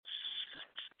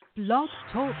Blog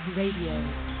Talk Radio.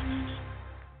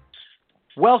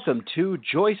 Welcome to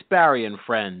Joyce Barry and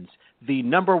Friends, the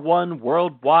 #1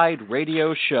 worldwide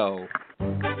radio show.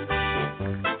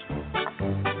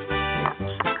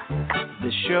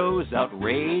 The show's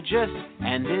outrageous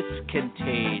and it's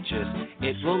contagious.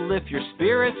 It will lift your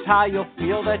spirits high, you'll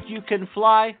feel that you can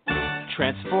fly.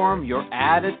 Transform your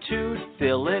attitude,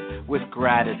 fill it with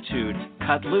gratitude.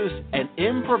 Cut loose and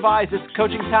improvise. It's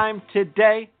coaching time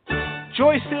today.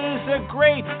 Joyce is a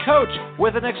great coach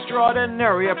with an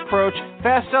extraordinary approach.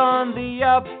 Fast on the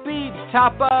upbeat,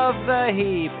 top of the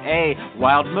heap. A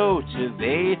wild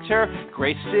motivator,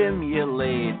 great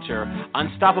stimulator.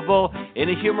 Unstoppable in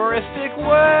a humoristic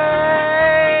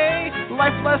way.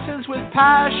 Life lessons with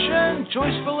passion,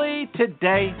 joyfully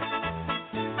today.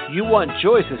 You want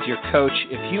Joyce as your coach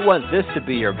if you want this to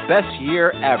be your best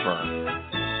year ever.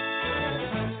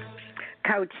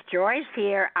 Coach Joyce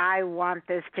here. I want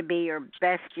this to be your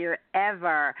best year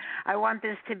ever. I want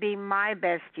this to be my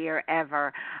best year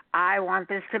ever. I want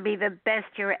this to be the best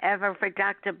year ever for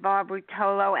Dr. Bob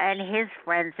Ruotolo and his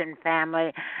friends and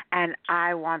family. And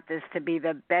I want this to be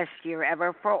the best year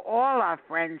ever for all our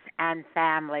friends and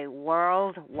family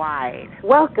worldwide.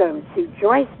 Welcome to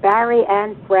Joyce Barry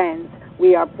and Friends.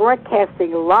 We are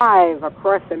broadcasting live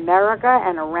across America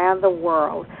and around the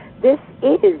world. This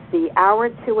is the Hour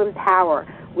to Empower,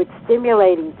 with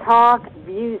stimulating talk,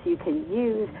 views you can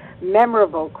use,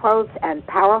 memorable quotes, and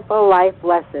powerful life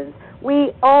lessons.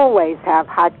 We always have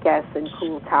hot guests and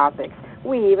cool topics.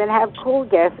 We even have cool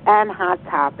guests and hot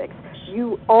topics.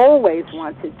 You always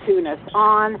want to tune us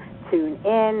on, tune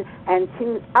in, and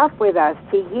tune up with us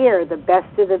to hear the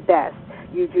best of the best.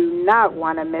 You do not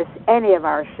want to miss any of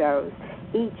our shows.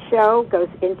 Each show goes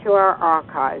into our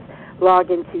archives. Log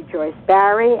into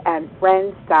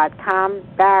JoyceBarryandFriends.com,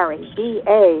 Barry,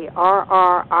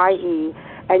 B-A-R-R-I-E,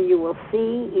 and you will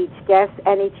see each guest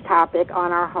and each topic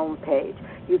on our homepage.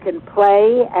 You can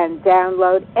play and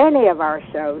download any of our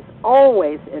shows,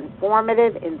 always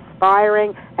informative,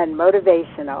 inspiring, and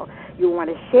motivational. You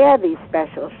want to share these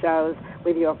special shows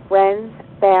with your friends,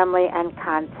 family, and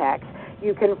contacts.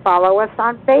 You can follow us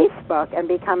on Facebook and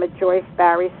become a Joyce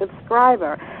Barry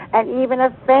subscriber, and even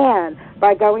a fan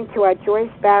by going to our Joyce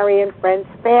Barry and Friends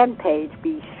fan page.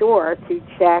 Be sure to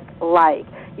check like.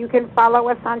 You can follow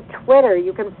us on Twitter.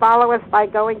 You can follow us by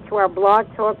going to our Blog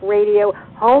Talk Radio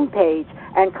homepage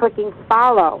and clicking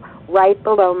follow right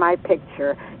below my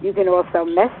picture. You can also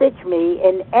message me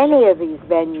in any of these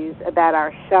venues about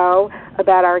our show,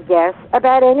 about our guests,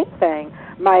 about anything.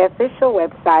 My official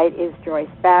website is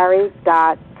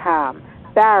joycebarry.com.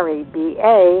 Barry,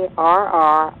 B-A-R-R-I-E.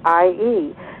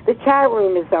 The chat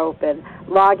room is open.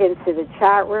 Log into the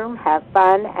chat room, have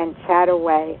fun, and chat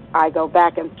away. I go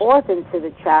back and forth into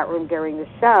the chat room during the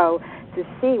show to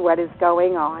see what is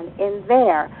going on in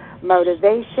there.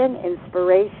 Motivation,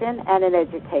 inspiration, and an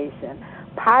education.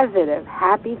 Positive,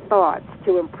 happy thoughts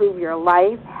to improve your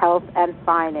life, health, and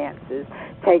finances.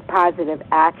 Take positive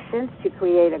actions to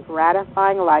create a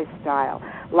gratifying lifestyle.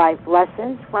 Life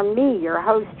lessons from me, your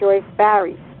host, Joyce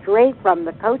Barry, straight from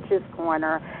the Coach's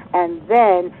Corner, and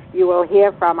then you will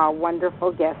hear from our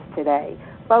wonderful guest today.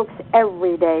 Folks,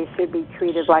 every day should be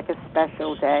treated like a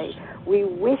special day. We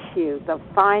wish you the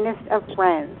finest of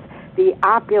friends, the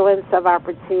opulence of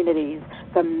opportunities,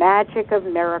 the magic of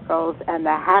miracles, and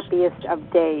the happiest of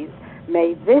days.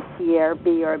 May this year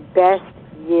be your best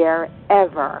year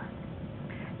ever.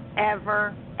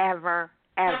 Ever, ever,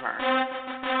 ever.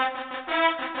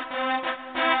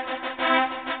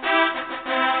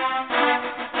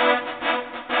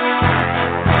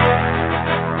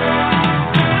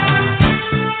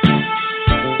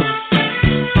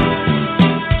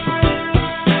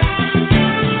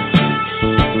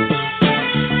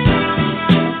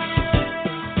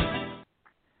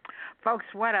 Folks,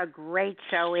 what a great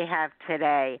show we have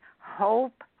today.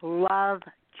 Hope, love,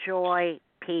 joy,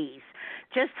 peace.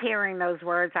 Just hearing those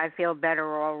words, I feel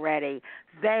better already.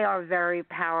 They are very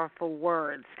powerful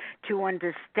words. To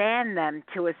understand them,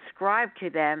 to ascribe to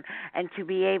them, and to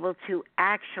be able to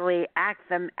actually act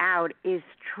them out is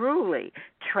truly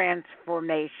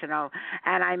transformational.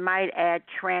 And I might add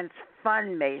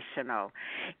transformational.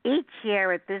 Each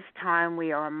year at this time,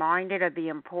 we are reminded of the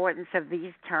importance of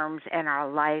these terms in our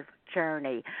life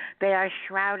journey. They are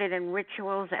shrouded in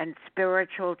rituals and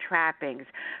spiritual trappings.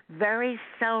 Very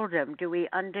seldom do we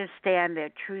understand their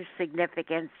true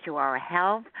significance to our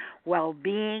health,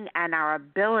 well-being, and our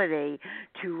ability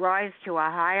to rise to a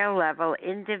higher level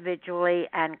individually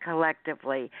and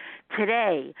collectively.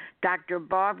 Today, Dr.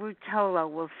 Bob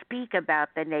Ruotolo will speak about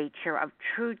the nature of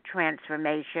true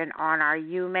transformation on our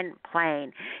human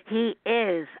plane. He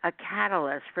is a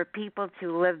catalyst for people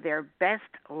to live their best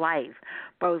life,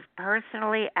 both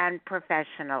personally and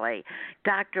professionally.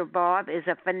 Dr. Bob is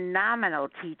a phenomenal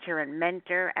teacher and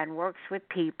mentor and works with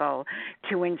people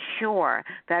to ensure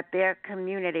that their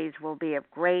communities will be of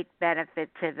great benefit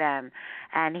to them.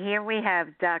 And here we have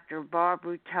Dr. Bob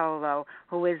Ruotolo,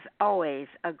 who is always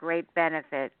a great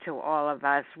benefit to all of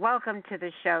us. Welcome to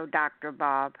the show, Dr.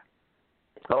 Bob.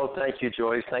 Oh, thank you,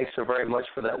 Joyce. Thanks so very much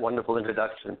for that wonderful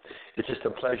introduction. It's just a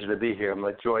pleasure to be here.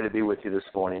 It's a joy to be with you this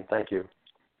morning. Thank you.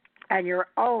 And you're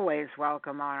always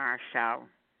welcome on our show.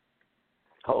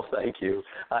 Oh, thank you.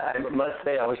 I must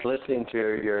say I was listening to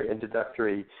your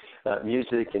introductory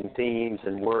music and themes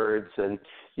and words, and,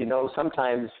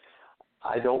 sometimes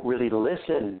I don't really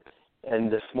listen.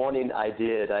 And this morning I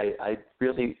did. I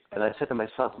really, and I said to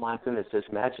myself, my goodness, there's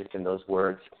magic in those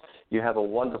words. You have a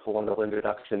wonderful, wonderful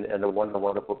introduction and a wonderful,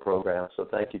 wonderful program. So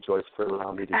thank you, Joyce, for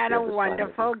allowing me to share this And a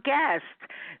wonderful guest.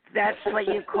 That's what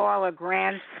you call a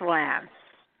grand slam.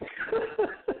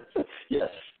 Yes.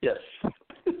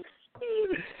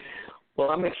 Well,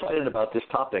 I'm excited about this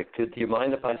topic. Do you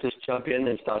mind if I just jump in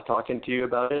and start talking to you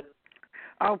about it?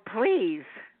 Oh, please.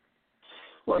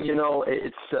 Well,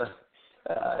 it's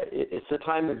a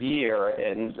time of year,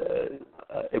 and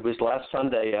it was last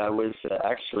Sunday. I was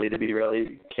actually, to be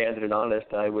really candid and honest,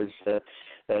 I was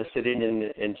sitting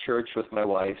in church with my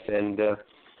wife, and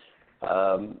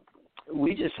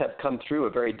we just have come through a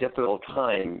very difficult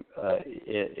time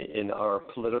in our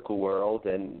political world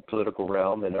and political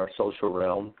realm and our social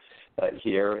realm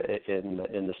here in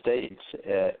the States.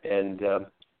 And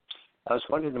I was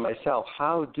wondering to myself,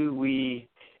 how do we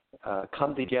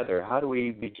come together? How do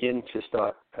we begin to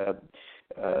start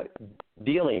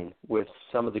dealing with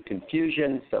some of the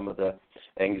confusion, some of the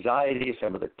anxiety,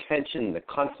 some of the tension, the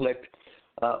conflict,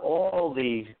 all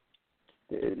the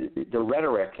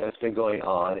rhetoric that's been going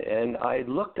on? And I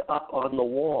looked up on the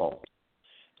wall,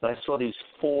 and I saw these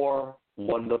 4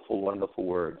 wonderful, wonderful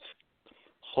words: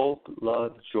 hope,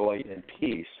 love, joy, and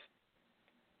peace.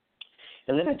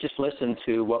 And then I just listened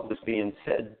to what was being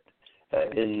said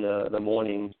in the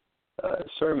morning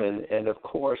sermon, and of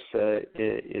course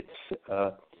it's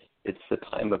the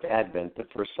time of Advent, the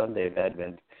first Sunday of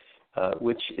Advent,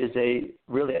 which is a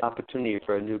really opportunity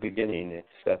for a new beginning.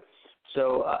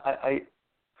 So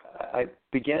I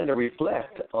began to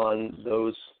reflect on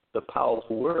the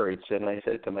powerful words, and I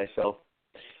said to myself,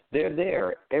 they're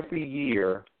there every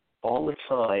year, all the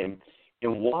time,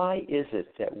 and why is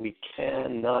it that we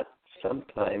cannot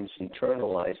sometimes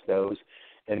internalize those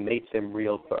and make them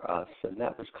real for us? And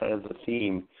that was kind of the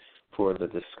theme for the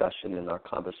discussion in our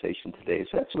conversation today.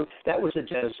 So that was the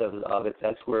genesis of it.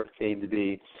 That's where it came to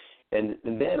be. And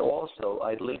then also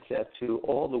I linked that to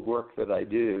all the work that I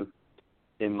do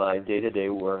in my day-to-day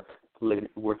work,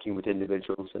 working with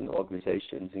individuals and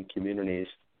organizations and communities.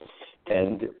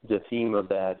 And the theme of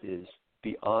that is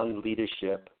beyond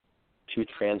leadership to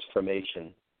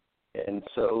transformation. And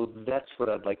so that's what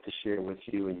I'd like to share with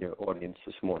you and your audience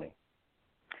this morning.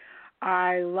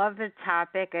 I love the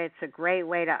topic. It's a great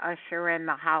way to usher in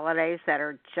the holidays that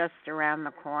are just around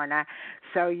the corner.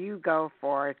 So you go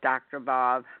for it, Dr.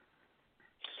 Bob.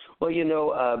 Well,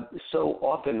 so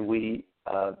often we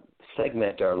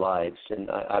segment our lives, and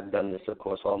I've done this, of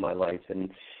course, all my life,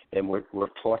 and we're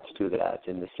taught to do that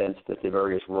in the sense that the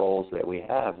various roles that we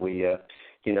have,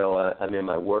 I'm in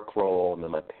my work role, I'm in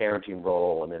my parenting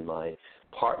role, I'm in my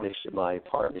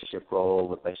partnership role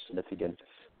with my significant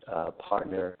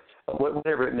partner,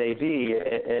 whatever it may be,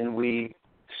 and we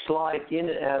slide in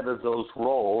and out of those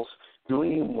roles,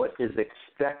 doing what is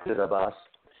expected of us,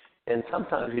 and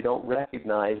sometimes we don't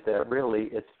recognize that really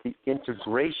it's the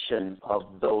integration of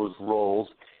those roles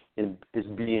is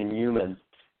being human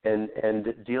and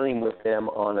dealing with them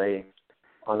on a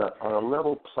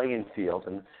level playing field.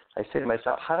 And I say to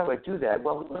myself, how do I do that?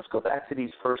 Well, let's go back to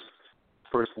these first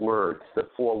words, the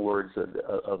 4 words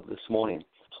of this morning.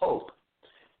 Hope.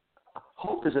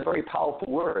 Hope is a very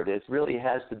powerful word. It really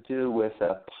has to do with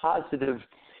a positive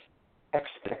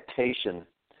expectation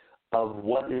of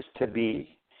what is to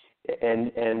be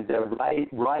and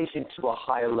rising to a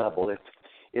higher level.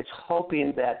 It's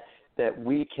hoping that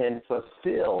we can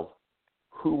fulfill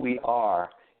who we are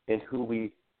and who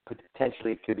we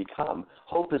potentially could become.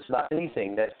 Hope is not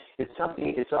anything.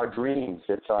 It's our dreams.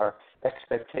 It's our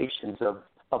expectations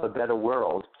of a better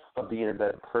world, of being a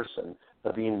better person,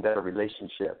 of being in better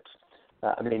relationships.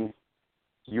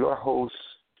 Your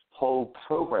whole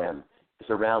program is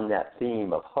around that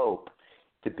theme of hope,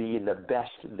 to be the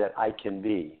best that I can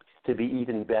be, to be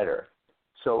even better.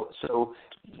 So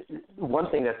one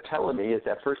thing that's telling me is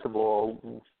that, first of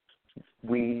all,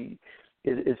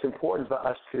 it's important for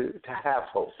us to have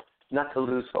hope, not to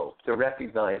lose hope, to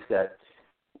recognize that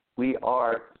we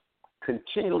are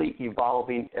continually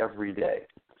evolving every day.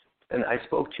 And I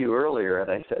spoke to you earlier, and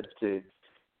I said to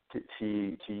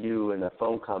you in a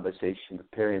phone conversation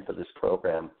preparing for this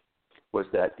program, was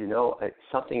that,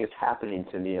 something is happening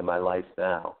to me in my life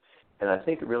now. And I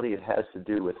think really it has to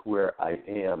do with where I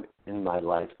am in my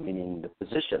life, meaning the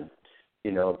position,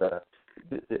 the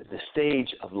stage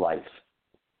of life.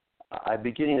 I'm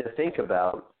beginning to think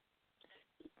about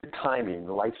the timing,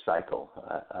 the life cycle.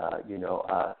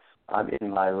 I'm in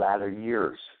my latter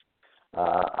years.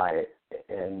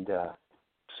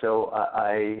 So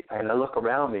I look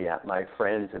around me at my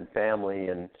friends and family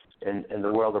and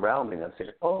the world around me, and I'm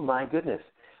saying, oh my goodness,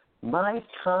 my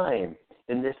time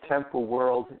in this temporal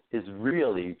world is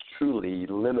really, truly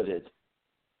limited.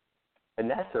 And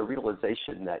that's a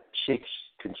realization that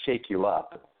can shake you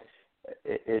up.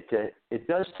 It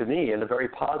does to me in a very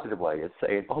positive way. It's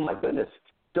saying, oh my goodness,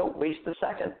 don't waste a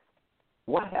second.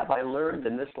 What have I learned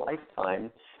in this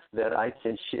lifetime that I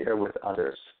can share with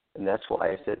others? And that's why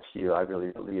I said to you, I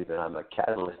really believe that I'm a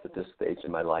catalyst at this stage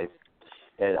in my life.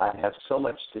 And I have so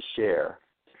much to share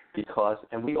because,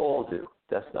 and we all do,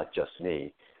 that's not just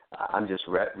me. I'm just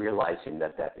realizing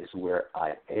that is where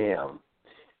I am.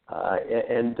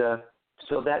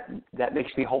 So that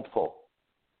makes me hopeful.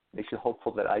 Makes me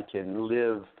hopeful that I can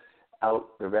live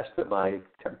out the rest of my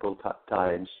temporal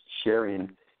times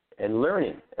sharing and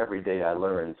learning. Every day I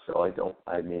learn, but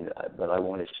I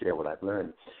want to share what I've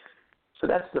learned. So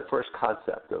that's the first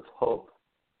concept of hope.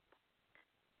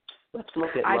 Let's look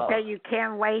at love. I bet you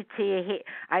can't wait to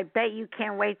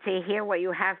hear what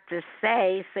you have to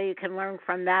say, so you can learn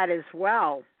from that as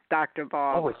well, Dr.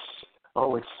 Bob.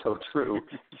 It's so true,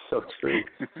 so true.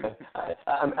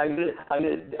 I'm going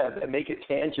to make a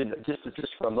tangent just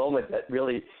for a moment that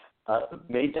really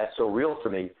made that so real for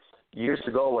me. Years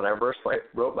ago, when I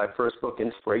wrote my first book,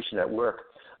 Inspiration at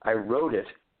Work, I wrote it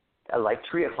at like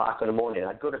 3 o'clock in the morning.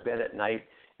 I'd go to bed at night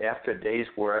after a day's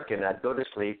work, and I'd go to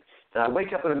sleep. And I'd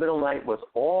wake up in the middle of the night with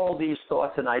all these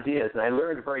thoughts and ideas. And I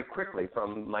learned very quickly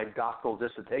from my doctoral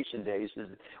dissertation days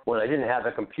when I didn't have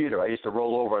a computer. I used to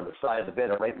roll over on the side of the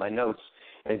bed and write my notes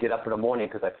and get up in the morning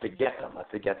because I forget them.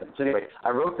 So anyway,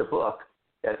 I wrote the book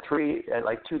at 2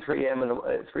 or 3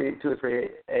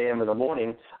 a.m. in the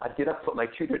morning. I'd get up, put my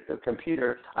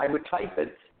computer, I would type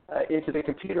it into the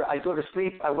computer. I'd go to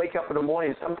sleep. I wake up in the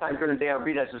morning. Sometimes during the day I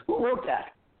read it. I says, who wrote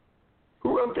that?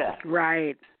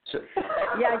 Right. So,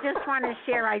 yeah, I just want to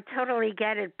share. I totally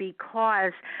get it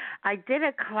because I did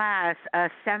a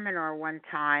seminar one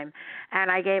time, and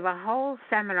I gave a whole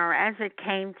seminar as it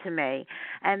came to me.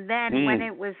 And then when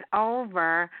it was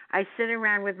over, I sit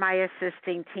around with my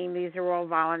assisting team. These are all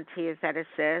volunteers that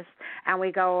assist, and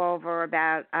we go over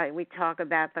we talk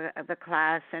about the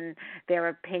class and their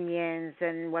opinions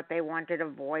and what they wanted to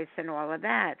voice and all of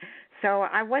that. So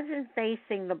I wasn't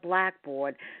facing the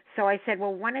blackboard. So I said,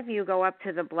 well, one of you go up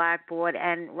to the blackboard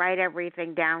and write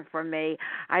everything down for me.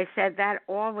 I said, that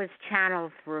all was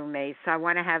channeled through me, so I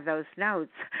want to have those notes.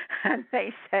 And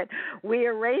they said, we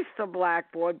erased the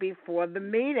blackboard before the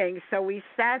meeting. So we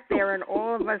sat there and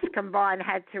all of us combined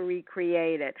had to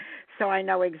recreate it. So I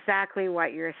know exactly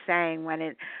what you're saying when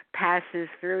it passes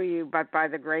through you, but by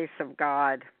the grace of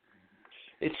God.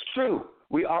 It's true.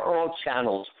 We are all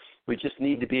channels. We just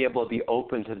need to be able to be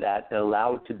open to that and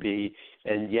allowed to be.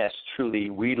 And yes, truly,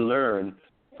 we learn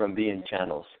from being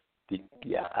channels.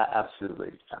 Yeah,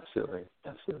 absolutely.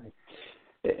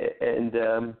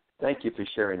 And thank you for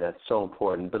sharing that. It's so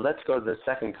important. But let's go to the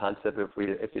second concept,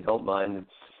 if you don't mind,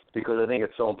 because I think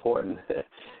it's so important.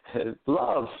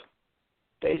 Love,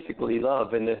 basically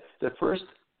love, and the first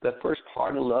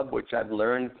part of love, which I've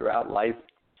learned throughout life,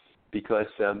 because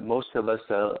most of us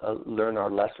learn our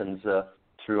lessons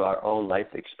through our own life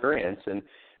experience, and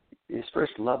is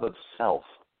first love of self.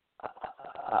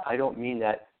 I don't mean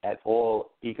that at all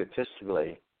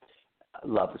egotistically,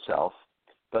 love of self,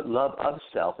 but love of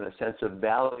self in a sense of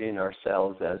valuing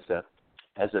ourselves as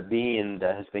a being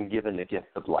that has been given the gift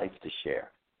of life to share.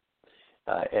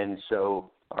 And so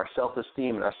our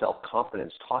self-esteem and our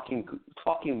self-confidence,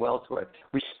 talking well to it,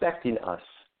 respecting us,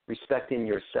 respecting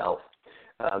yourself.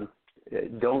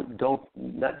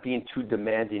 Not being too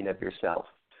demanding of yourself,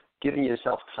 giving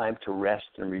yourself time to rest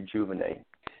and rejuvenate.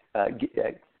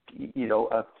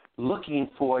 Looking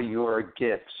for your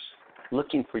gifts,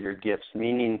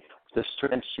 meaning the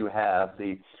strengths you have,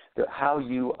 the how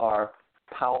you are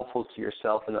powerful to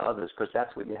yourself and others, because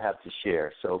that's what you have to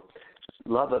share. So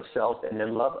love of self and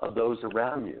then love of those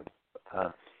around you.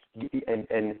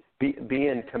 And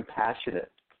being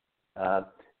compassionate,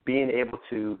 being able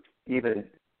to even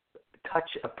touch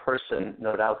a person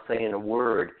without saying a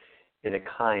word in a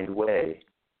kind way,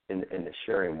 in a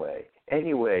sharing way,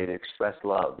 any way to express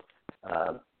love.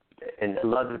 And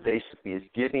love basically is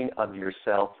giving of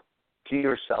yourself to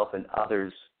yourself and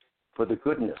others for the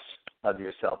goodness of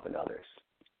yourself and others.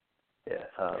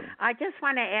 Yeah, I just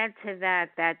want to add to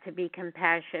that to be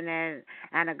compassionate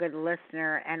and a good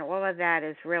listener, and all of that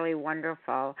is really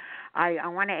wonderful. I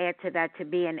want to add to that to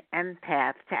be an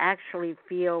empath, to actually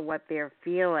feel what they're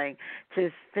feeling, to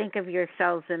think of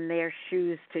yourselves in their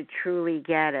shoes to truly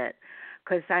get it,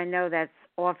 because I know that's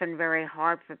often very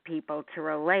hard for people to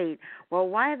relate. Well,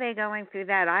 why are they going through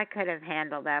that? I could have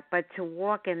handled that. But to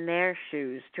walk in their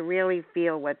shoes, to really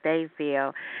feel what they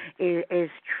feel, is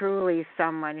truly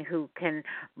someone who can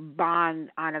bond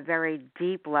on a very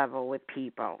deep level with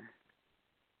people.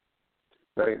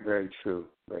 Very, very true.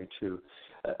 Very true.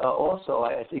 Also,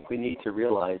 I think we need to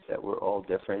realize that we're all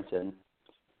different,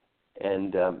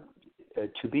 and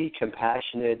to be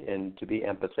compassionate and to be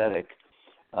empathetic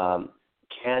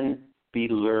can be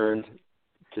learned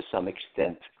to some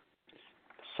extent.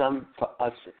 Some of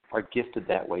us are gifted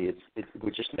that way.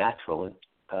 We're just natural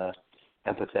and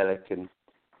empathetic and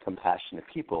compassionate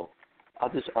people.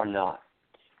 Others are not.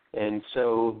 And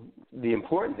so the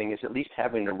important thing is at least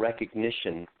having a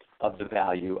recognition of the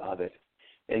value of it.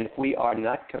 And if we are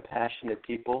not compassionate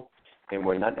people and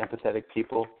we're not empathetic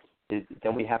people,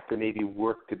 then we have to maybe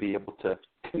work to be able to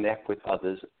connect with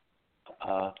others.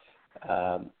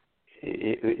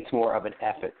 It's more of an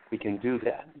effort. We can do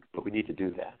that, but we need to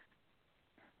do that.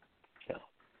 Yeah.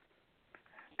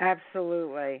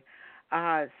 Absolutely.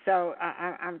 So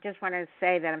I just want to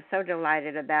say that I'm so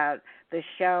delighted about the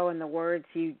show and the words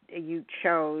you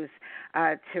chose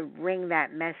to bring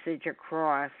that message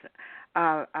across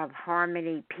of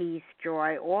harmony, peace,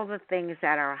 joy, all the things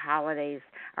that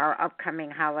our upcoming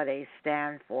holidays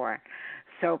stand for.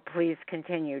 So please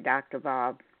continue, Dr.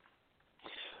 Bob.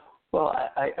 Well,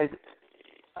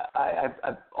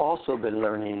 I've also been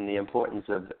learning the importance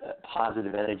of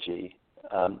positive energy.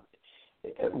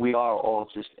 We are all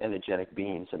just energetic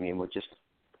beings. I mean, we're just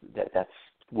that's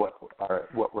what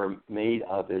we're made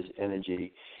of is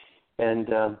energy, and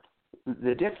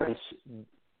the difference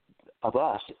of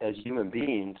us as human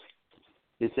beings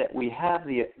is that we have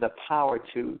the power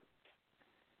to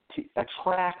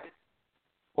attract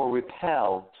or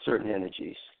repel certain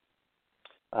energies.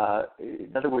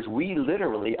 In other words, we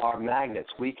literally are magnets.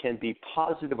 We can be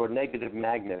positive or negative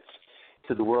magnets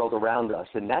to the world around us,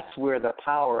 and that's where the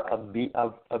power of the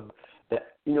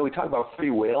we talk about free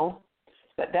will.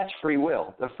 That's free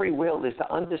will. The free will is the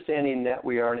understanding that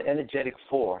we are an energetic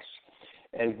force,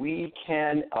 and we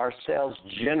can ourselves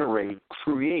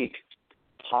create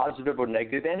positive or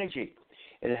negative energy,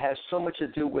 and it has so much to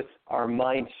do with our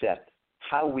mindset,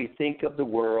 how we think of the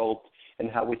world, and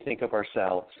how we think of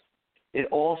ourselves. It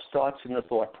all starts in the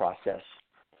thought process.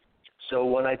 So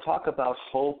when I talk about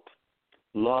hope,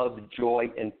 love, joy,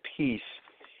 and peace,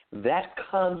 that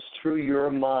comes through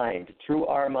your mind, through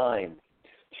our mind,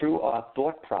 through our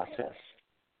thought process.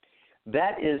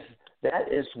 That is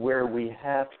where we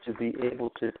have to be able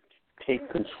to take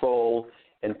control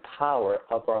and power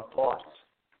of our thoughts.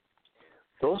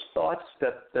 Those thoughts,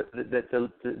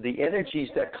 the energies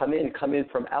that come in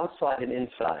from outside and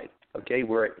inside. Okay,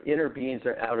 we're inner beings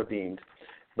or outer beings.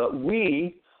 But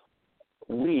we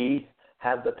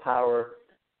have the power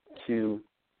to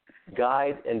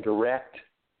guide and direct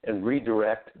and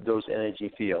redirect those energy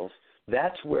fields.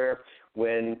 That's where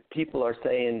when people are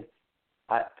saying,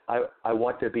 I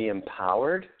want to be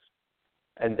empowered,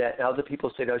 and that other people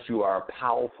say to us, you are a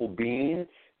powerful being,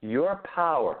 your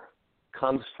power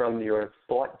comes from your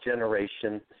thought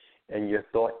generation and your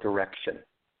thought direction.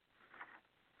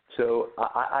 So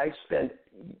I spent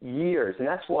years, and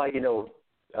that's why,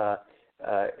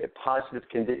 positive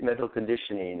mental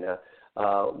conditioning,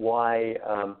 why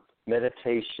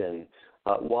meditation,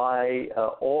 why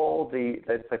all the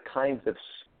kinds of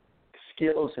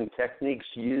skills and techniques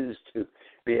used to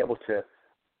be able to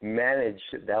manage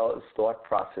those thought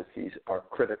processes are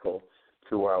critical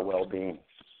to our well-being.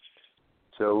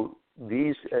 So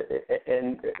these,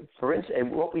 and for instance,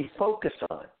 and what we focus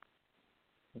on,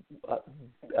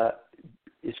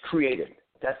 is created.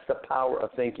 That's the power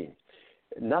of thinking.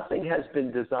 Nothing has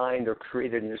been designed or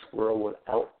created in this world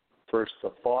without first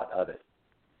the thought of it.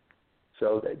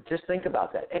 So just think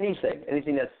about that.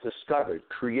 Anything that's discovered,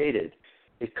 created,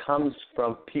 it comes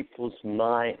from people's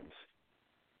minds.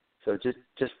 So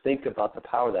just think about the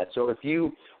power of that. So if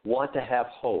you want to have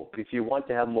hope, if you want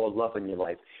to have more love in your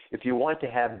life, if you want to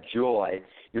have joy,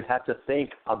 you have to think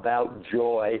about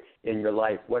joy in your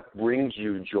life. What brings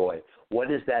you joy? What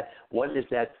is that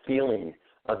feeling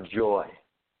of joy?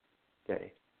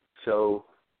 Okay. So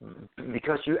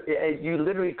because you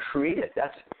literally create it.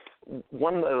 That's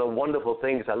one of the wonderful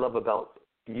things I love about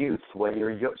youth when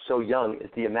you're so young is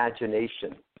the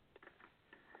imagination.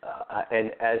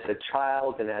 And as a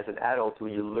child and as an adult,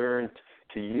 when you learn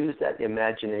to use that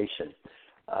imagination,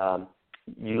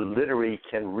 you literally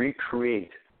can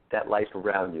recreate that life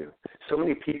around you. So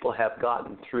many people have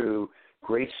gotten through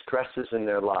great stresses in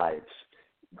their lives,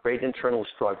 great internal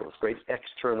struggles, great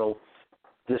external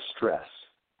distress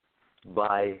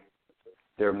by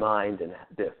their mind and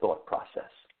their thought process,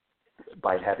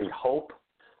 by having hope,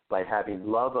 by having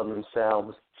love of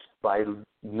themselves, by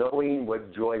knowing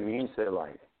what joy means to their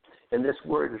life. And this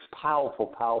word is powerful,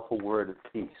 powerful word of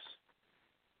peace.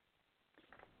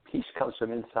 Peace comes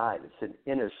from inside. It's an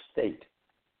inner state.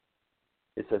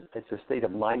 It's a state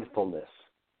of mindfulness.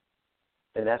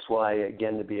 And that's why,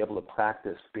 again, to be able to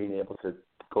practice being able to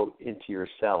go into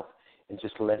yourself and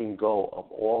just letting go of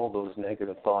all those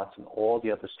negative thoughts and all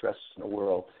the other stresses in the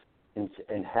world and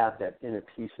have that inner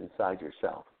peace inside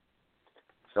yourself.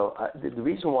 So the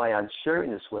reason why I'm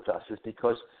sharing this with us is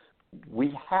because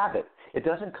we have it. It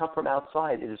doesn't come from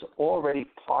outside. It is already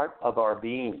part of our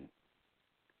being.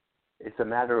 It's a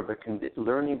matter of a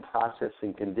learning process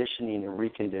and conditioning and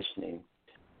reconditioning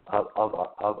of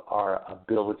our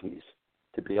abilities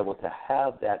to be able to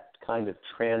have that kind of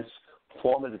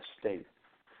transformative state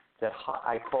that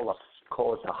I call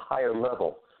it the higher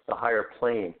level, the higher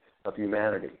plane of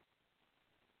humanity.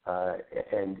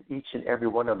 And each and every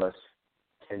one of us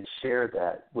can share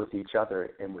that with each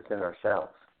other and within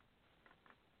ourselves.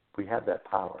 We have that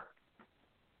power.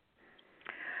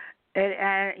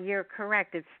 You're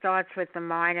correct. It starts with the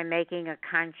mind and making a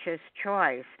conscious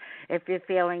choice. If you're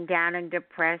feeling down and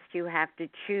depressed, you have to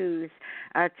choose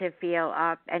to feel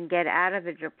up and get out of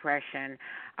the depression.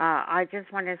 I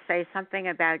just want to say something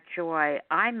about joy.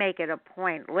 I make it a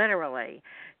point, literally,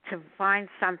 to find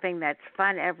something that's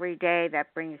fun every day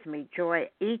that brings me joy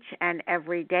each and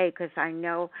every day because I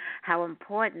know how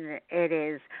important it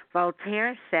is.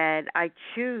 Voltaire said, I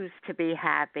choose to be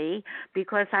happy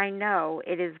because I know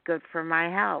it is good for my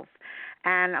health.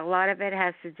 And a lot of it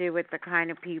has to do with the kind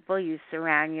of people you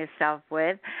surround yourself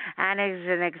with. And as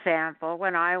an example,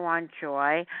 when I want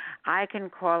joy, I can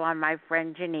call on my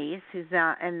friend Janice, who's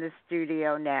in the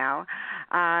studio now,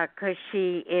 because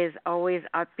she is always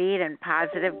upbeat and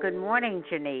positive. Good morning,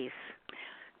 Janice.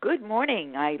 Good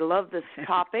morning. I love this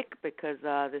topic because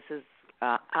this is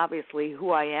obviously who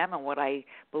I am and what I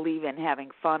believe in, having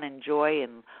fun and joy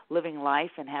and living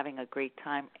life and having a great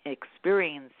time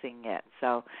experiencing it.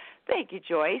 So thank you,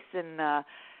 Joyce, and I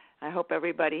hope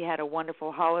everybody had a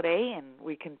wonderful holiday and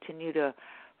we continue to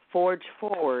forge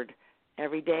forward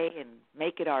every day and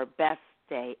make it our best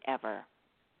day ever.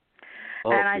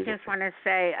 And I just want to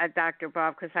say, Dr.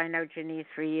 Bob, because I know Janice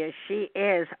for years, she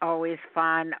is always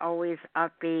fun, always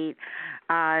upbeat.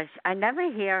 I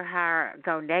never hear her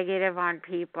go negative on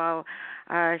people.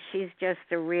 She's just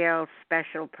a real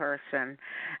special person.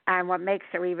 And what makes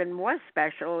her even more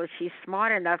special is she's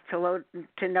smart enough to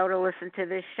know to listen to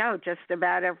this show just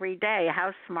about every day.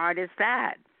 How smart is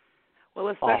that? Well,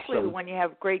 especially when you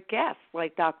have great guests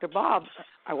like Dr. Bob.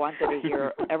 I wanted to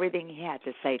hear everything he had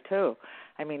to say, too.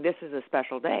 I mean, this is a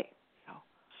special day. So.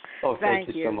 Oh,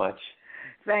 thank you so much.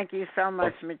 Thank you so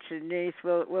much, Ms. Janice.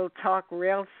 We'll talk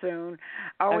real soon.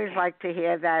 Always like to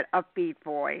hear that upbeat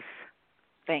voice.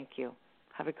 Thank you.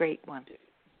 Have a great one.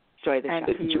 Enjoy the show. And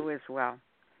to you as well.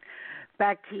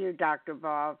 Back to you, Dr.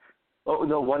 Bob. Oh,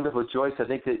 no, wonderful, Joyce. I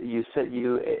think that you said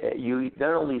you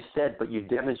not only said, but you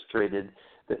demonstrated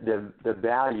the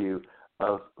value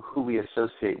of who we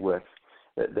associate with.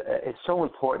 It's so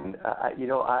important.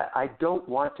 I don't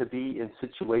want to be in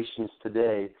situations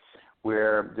today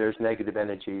where there's negative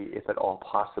energy, if at all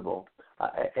possible.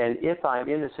 And if I'm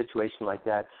in a situation like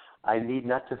that, I need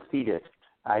not to feed it.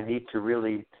 I need to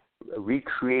really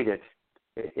recreate it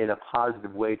in a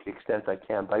positive way to the extent I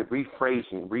can by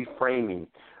reframing,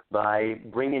 by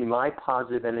bringing my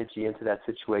positive energy into that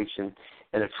situation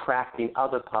and attracting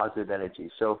other positive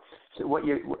energy. So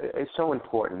it's so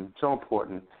important, so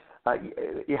important. A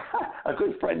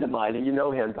good friend of mine, and you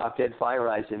know him, Dr. Ed Fire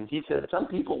Eyes, and he said some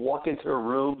people walk into a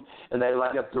room and they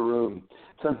light up the room.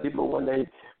 Some people when they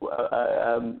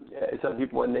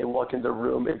walk into a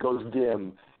room it goes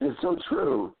dim. It's so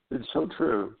true. It's so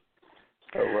true.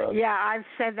 So, yeah, I've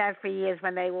said that for years.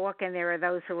 When they walk in, there are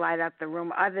those who light up the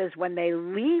room. Others, when they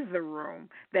leave the room,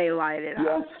 they light it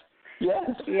up. Yes.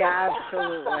 Yeah,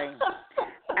 absolutely.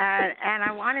 And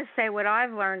I want to say what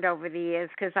I've learned over the years,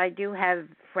 because I do have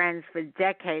friends for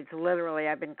decades, literally.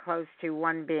 I've been close to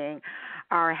one being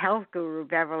our health guru,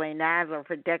 Beverly Nadler,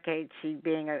 for decades, she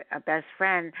being a best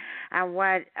friend. And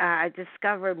what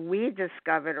we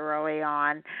discovered early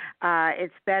on,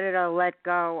 it's better to let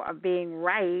go of being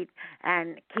right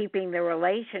and keeping the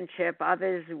relationship.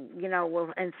 Others,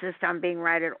 will insist on being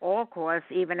right at all costs,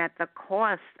 even at the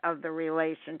cost of the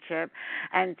relationship,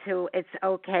 and it's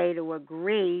okay to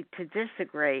agree to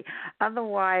disagree.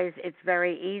 Otherwise, it's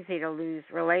very easy to lose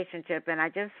relationship. And I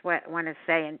just want to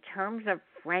say, in terms of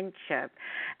friendship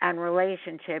and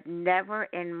relationship, never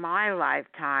in my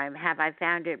lifetime have I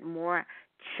found it more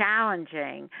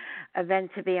challenging than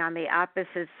to be on the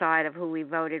opposite side of who we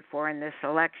voted for in this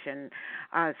election.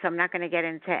 So I'm not going to get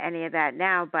into any of that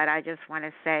now, but I just want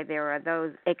to say there are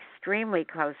those extremely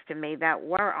close to me that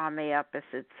were on the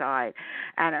opposite side,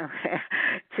 and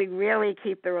to really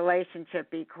keep the relationship,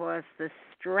 because the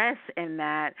stress in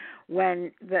that,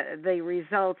 when the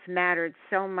results mattered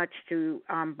so much to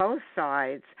both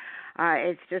sides,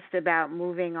 it's just about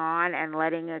moving on and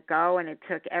letting it go. And it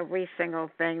took every single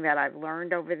thing that I've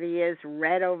learned over the years,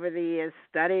 read over the years,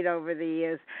 studied over the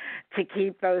years, to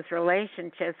keep those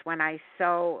relationships when I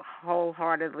so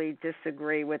wholeheartedly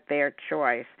disagree with their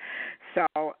choice. So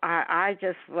I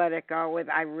just let it go with,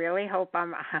 I really hope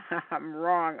I'm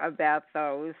wrong about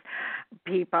those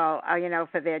people,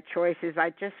 for their choices.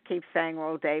 I just keep saying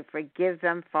all day, forgive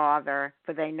them, Father,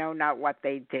 for they know not what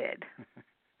they did.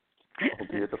 Oh,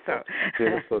 beautiful. So,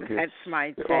 beautiful. That's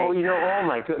my take. Oh,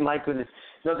 my goodness.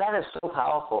 No, that is so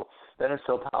powerful.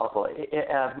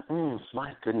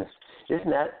 My goodness. Isn't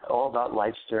that all about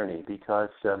life's journey? Because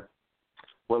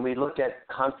when we look at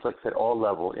conflicts at all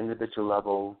levels, individual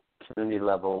level, community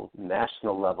level,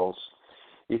 national levels,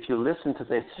 if you listen to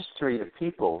the history of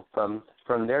people from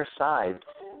their side,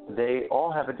 they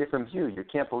all have a different view. You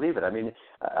can't believe it. I mean,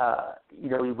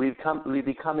 we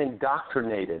become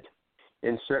indoctrinated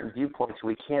in certain viewpoints.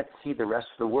 We can't see the rest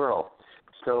of the world.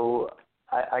 So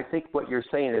I think what you're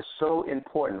saying is so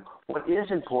important. What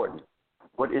is important,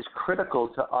 what is critical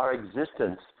to our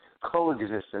existence,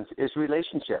 coexistence, is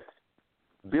relationship.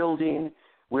 Building,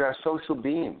 we are social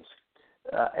beings.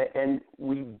 And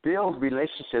we build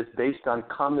relationships based on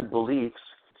common beliefs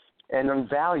and on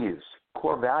values,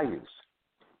 core values.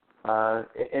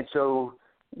 And so,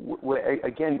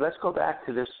 again, let's go back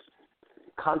to this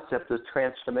concept of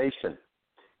transformation.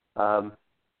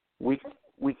 We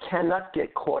cannot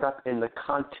get caught up in the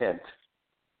content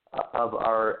of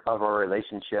our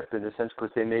relationship, in the sense,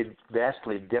 because they may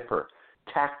vastly differ.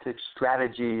 Tactics,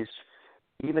 strategies,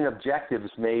 even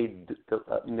objectives may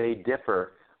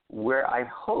differ. Where I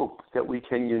hope that we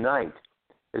can unite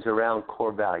is around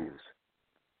core values,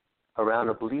 around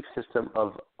a belief system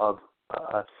in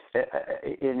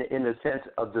the sense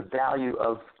of the value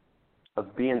of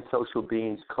being social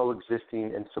beings,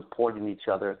 coexisting and supporting each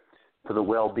other for the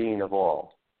well-being of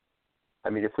all. I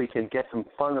mean, if we can get some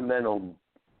fundamental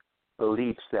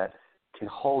beliefs that can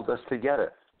hold us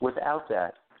together, without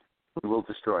that, we will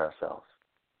destroy ourselves.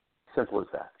 Simple as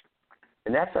that.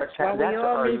 And that's our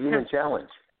human challenge.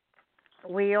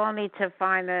 We all need to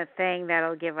find the thing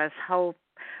that'll give us hope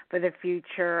for the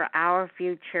future, our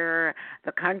future,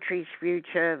 the country's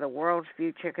future, the world's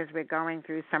future, because we're going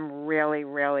through some really,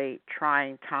 really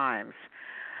trying times.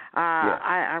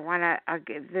 I want to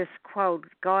give this quote: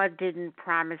 God didn't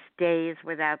promise days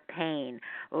without pain,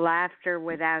 laughter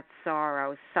without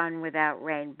sorrow, sun without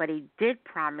rain, but he did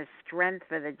promise strength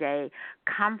for the day,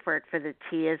 comfort for the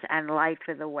tears, and light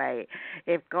for the way.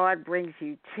 If God brings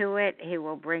you to it, he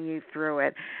will bring you through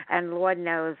it. And Lord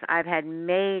knows I've had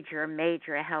major,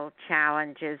 major health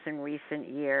challenges in recent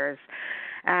years.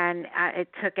 And it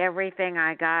took everything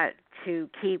I got to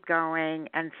keep going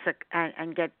and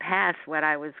get past what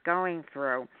I was going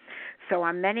through. So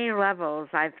on many levels,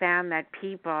 I found that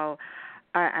people,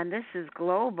 and this is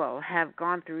global, have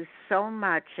gone through so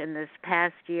much in this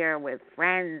past year with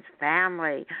friends,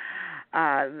 family,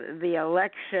 the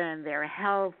election, their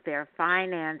health, their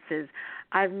finances.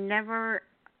 I've never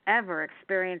ever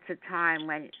experienced a time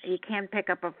when you can't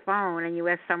pick up a phone and you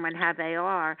ask someone how they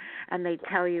are and they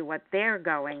tell you what they're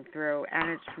going through, and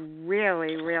it's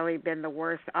really, really been the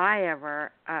worst I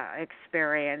ever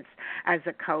experienced as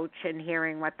a coach, and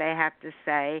hearing what they have to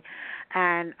say.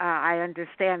 And I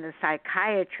understand the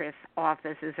psychiatrist's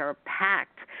offices are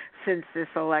packed, since this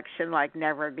election like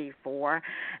never before.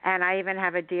 And I even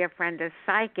have a dear friend, a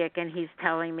psychic, and he's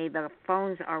telling me the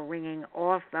phones are ringing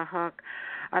off the hook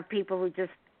of people who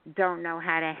just don't know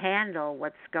how to handle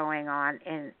what's going on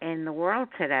in the world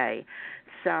today.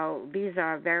 So these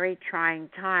are very trying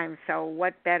times. So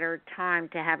what better time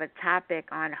to have a topic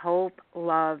on hope,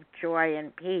 love, joy,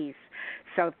 and peace.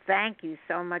 So thank you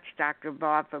so much, Dr.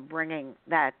 Bob, for bringing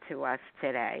that to us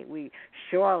today. We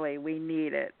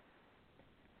need it.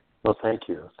 Well, thank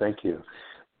you.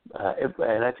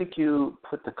 And I think you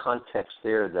put the context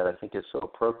there that I think is so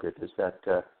appropriate, is that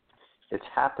it's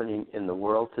happening in the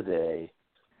world today,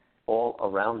 all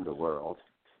around the world.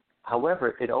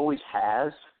 However, it always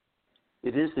has.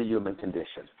 It is the human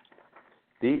condition.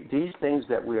 These things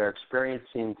that we are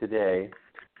experiencing today,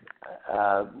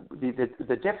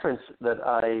 the difference that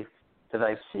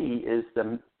I see is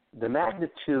the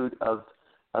magnitude of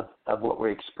what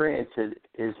we're experiencing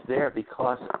is there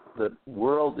because the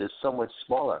world is so much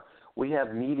smaller. We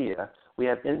have media. We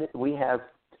have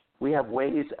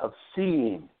ways of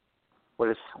seeing what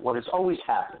has always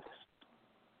happened.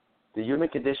 The human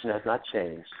condition has not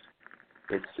changed.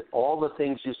 It's all the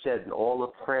things you said and all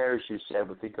the prayers you said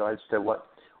with regards to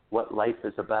what life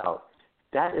is about.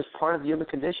 That is part of the human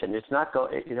condition. It's not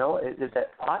the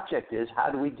object is how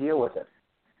do we deal with it?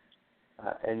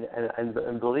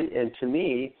 And to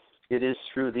me, it is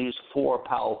through these four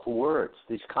powerful words,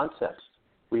 these concepts.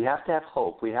 We have to have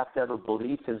hope. We have to have a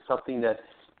belief in something that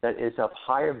is of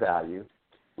higher value.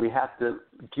 We have to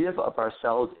give of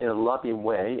ourselves in a loving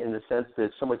way, in the sense that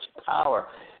there's so much power.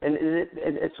 And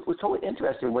it's so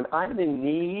interesting. When I'm in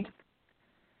need,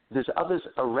 there's others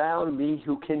around me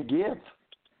who can give.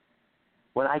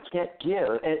 When I can't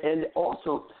give, and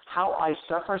also how I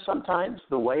suffer sometimes,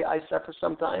 the way I suffer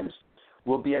sometimes,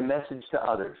 will be a message to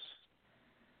others.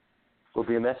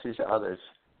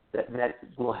 That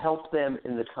will help them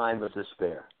in the time of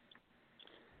despair.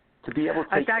 To be able to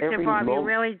take Dr. every Bob, moment. you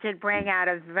really did bring out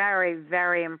a very,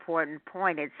 very important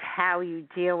point. It's how you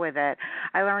deal with it.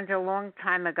 I learned a long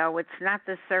time ago, it's not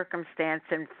the circumstance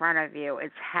in front of you,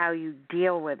 it's how you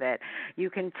deal with it. You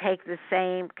can take the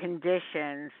same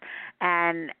conditions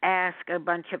and ask a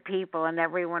bunch of people, and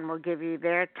everyone will give you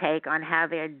their take on how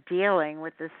they're dealing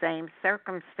with the same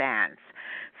circumstance.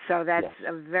 So that's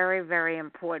a very, very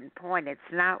important point. It's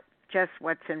not just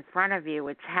what's in front of you,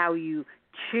 it's how you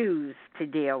choose to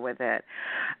deal with it.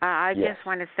 I just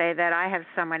want to say that I have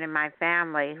someone in my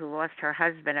family who lost her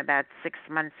husband about 6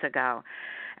 months ago,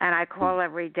 and I call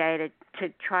every day to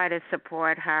try to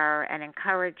support her and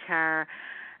encourage her.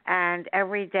 And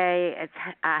every day it's,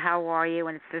 how are you?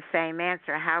 And it's the same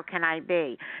answer, how can I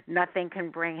be? Nothing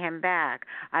can bring him back.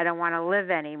 I don't want to live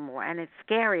anymore. And it's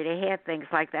scary to hear things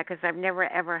like that because I've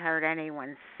never, ever heard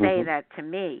anyone say that to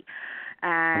me.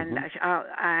 And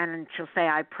and she'll say,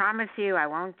 I promise you I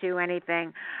won't do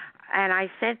anything. And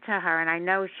I said to her, and I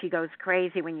know she goes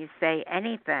crazy when you say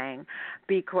anything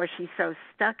because she's so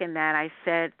stuck in that, I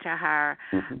said to her,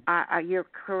 you're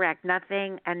correct.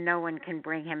 Nothing and no one can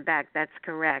bring him back. That's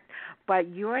correct.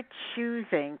 But you're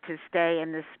choosing to stay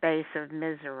in the space of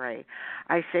misery.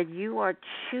 I said, you are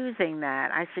choosing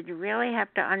that. I said, you really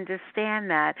have to understand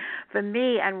that. For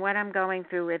me and what I'm going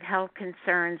through with health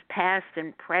concerns, past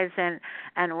and present,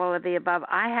 and all of the above,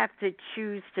 I have to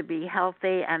choose to be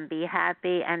healthy and be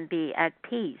happy and be at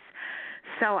peace.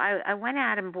 So I went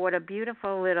out and bought a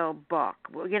beautiful little book,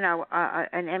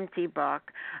 an empty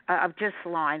book of just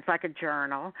lines, like a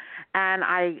journal. And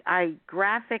I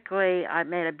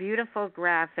made a beautiful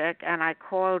graphic, and I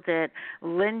called it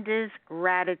Linda's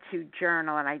Gratitude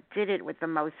Journal. And I did it with the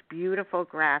most beautiful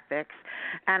graphics.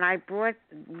 And I brought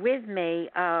with me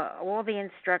all the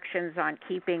instructions on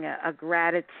keeping a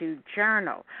gratitude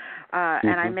journal.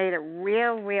 And I made it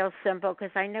real simple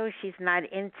because I know she's not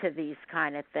into these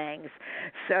kind of things.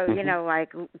 So,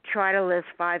 like try to list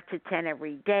 5 to 10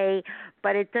 every day,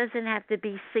 but it doesn't have to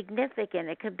be significant.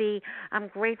 It could be, I'm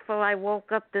grateful I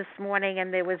woke up this morning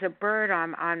and there was a bird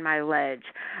on my ledge.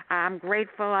 I'm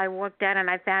grateful I walked out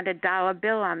and I found a dollar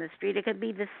bill on the street. It could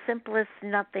be the simplest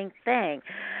nothing thing.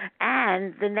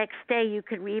 And the next day you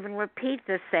could even repeat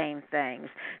the same things.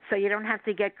 So you don't have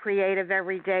to get creative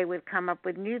every day with come up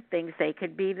with new things. They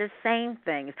could be the same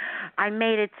things. I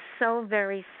made it so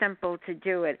very simple to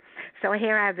do it. So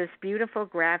here I have this beautiful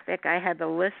graphic. I had the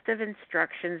list of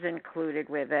instructions included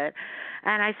with it.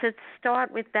 And I said,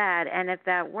 start with that. And if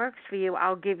that works for you,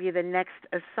 I'll give you the next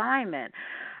assignment.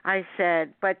 I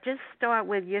said, but just start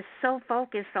with, you're so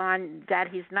focused on that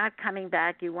he's not coming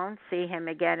back, you won't see him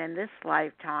again in this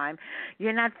lifetime.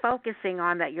 You're not focusing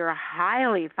on that you're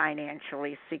highly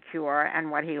financially secure and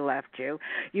what he left you.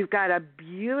 You've got a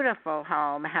beautiful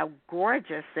home, how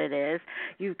gorgeous it is.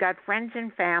 You've got friends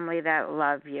and family that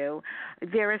love you.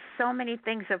 There are so many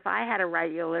things. If I had to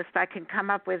write you a list, I can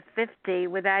come up with 50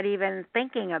 without even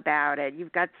thinking about it.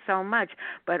 You've got so much,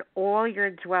 but all you're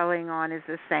dwelling on is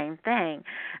the same thing.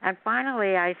 And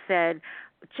finally, I said,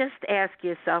 just ask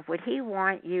yourself, would he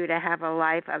want you to have a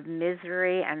life of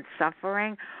misery and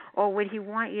suffering, or would he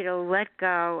want you to let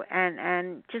go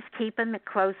and just keep him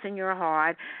close in your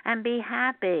heart and be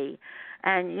happy?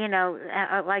 And,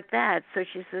 like that. So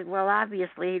she said, well,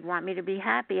 obviously he'd want me to be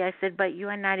happy. I said, but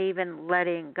you're not even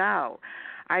letting go.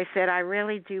 I said, I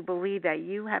really do believe that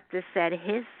you have to set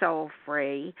his soul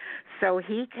free so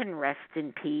he can rest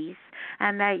in peace,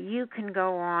 and that you can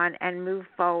go on and move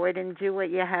forward and do what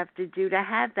you have to do to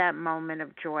have that moment of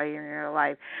joy in your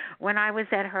life. When I was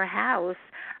at her house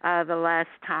the last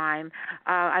time,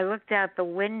 I looked out the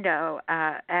window,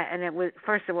 and it was,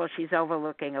 first of all, she's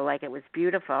overlooking a lake. It was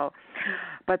beautiful,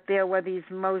 but there were these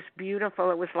most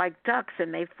beautiful, it was like ducks,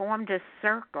 and they formed a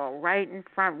circle right in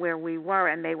front where we were,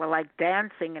 and they were like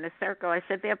dancing in a circle. I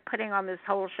said, they're putting on this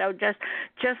whole show just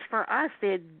for us.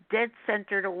 They're dead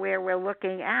center to where we're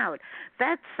looking out.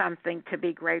 That's something to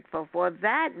be grateful for.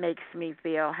 That makes me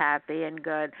feel happy and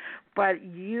good. But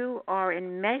you are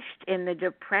enmeshed in the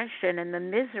depression and the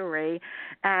misery,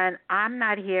 and I'm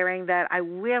not hearing that. I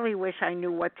really wish I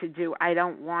knew what to do. I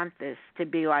don't want this to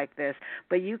be like this.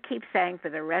 But you keep saying, for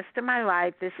the rest of my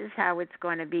life, this is how it's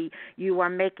going to be. You are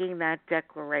making that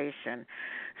declaration.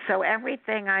 So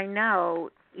everything I know,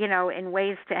 in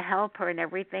ways to help her, and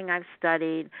everything I've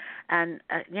studied, and,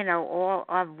 all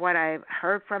of what I've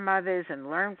heard from others and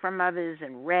learned from others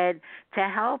and read to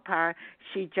help her,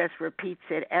 she just repeats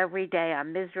it every day.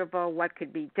 I'm miserable. What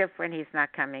could be different? He's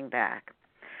not coming back.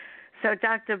 So,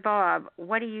 Dr. Bob,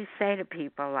 what do you say to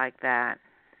people like that?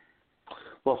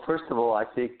 Well, first of all, I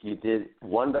think you did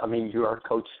one. I mean, you are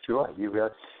Coach Joy. You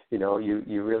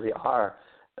really are,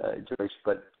 Joyce.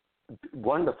 But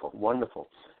wonderful, wonderful.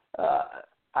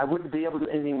 I wouldn't be able to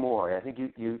do anything more. I think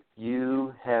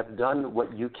you have done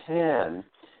what you can.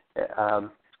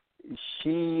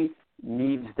 She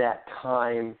needs that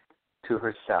time to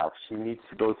herself. She needs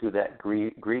to go through that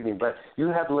grieving. But you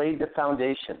have laid the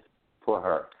foundation for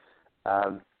her.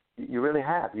 You really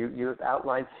have. You've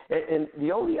outlined. And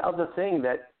the only other thing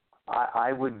that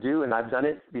I would do, and I've done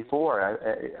it before,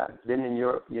 I've been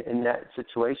in that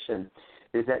situation,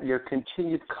 is that your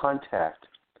continued contact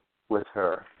with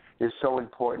her is so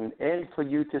important. And for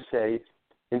you to say,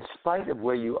 in spite of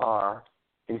where you are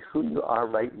and who you are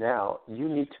right now, you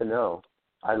need to know,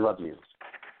 I love you.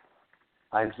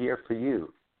 I'm here for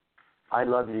you. I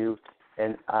love you,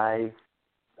 and I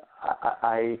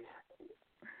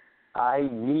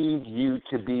need you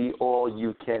to be all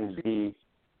you can be,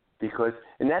 because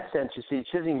in that sense, you see,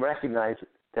 she doesn't even recognize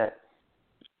that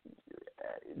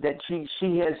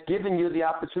she has given you the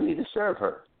opportunity to serve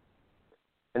her,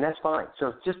 and that's fine.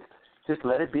 So just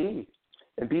let it be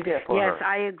and be there for her. Yes,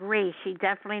 I agree. She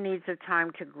definitely needs a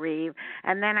time to grieve.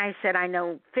 And then I said, I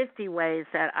know 50 ways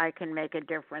that I can make a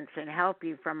difference and help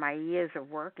you from my years of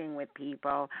working with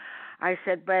people. I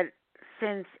said, but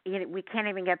since we can't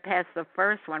even get past the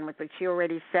first one, which she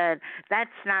already said, that's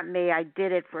not me. I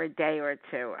did it for a day or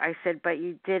two. I said, but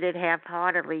you did it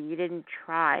half-heartedly. You didn't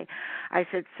try. I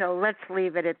said, so let's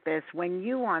leave it at this. When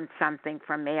you want something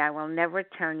from me, I will never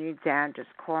turn you down. Just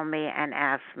call me and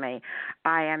ask me.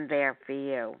 I am there for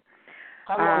you.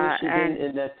 How long has she been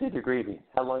in that state of grieving?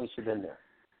 How long has she been there?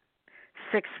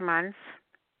 6 months.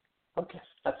 Okay.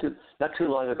 Not too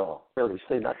long at all. Really,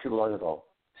 say not too long at all.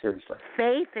 Seriously.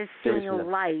 Faith is seeing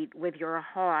light with your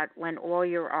heart when all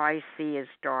your eyes see is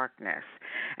darkness.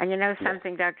 And you know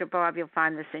something, Dr. Bob, you'll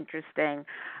find this interesting.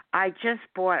 I just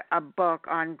bought a book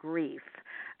on grief.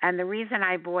 And the reason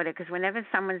I bought it, because whenever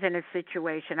someone's in a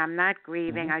situation, I'm not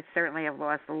grieving. I certainly have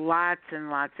lost lots and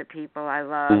lots of people I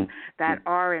love that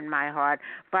are in my heart.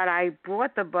 But I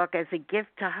brought the book as a gift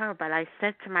to her. But I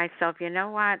said to myself, you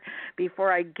know what?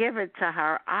 Before I give it to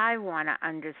her, I want to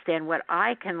understand what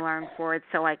I can learn for it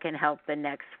so I can help the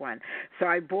next one. So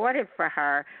I bought it for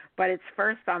her. But it's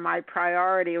first on my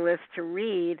priority list to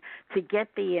read, to get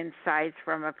the insights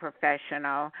from a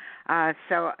professional.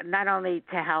 So not only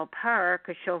to help her,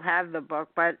 because she'll have the book,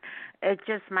 but it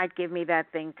just might give me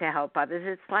that thing to help others.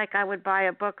 It's like I would buy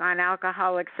a book on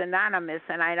Alcoholics Anonymous,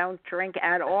 and I don't drink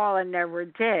at all and never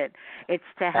did. It's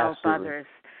to help others.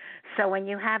 So when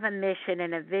you have a mission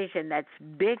and a vision that's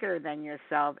bigger than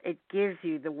yourself, it gives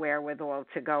you the wherewithal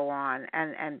to go on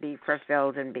and be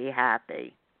fulfilled and be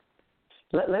happy.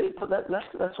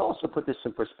 Let's also put this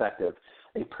in perspective.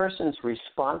 A person's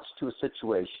response to a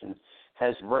situation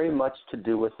has very much to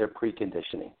do with their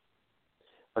preconditioning.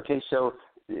 Okay, so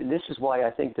this is why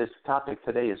I think this topic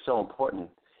today is so important.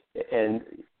 And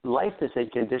life is a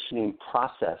conditioning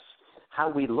process. How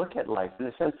we look at life, in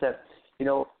the sense that,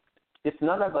 if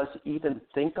none of us even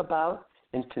think about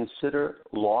and consider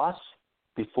loss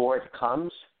before it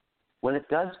comes, when it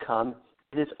does come,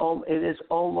 it's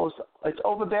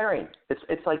overbearing.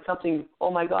 It's like something, oh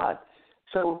my God.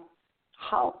 So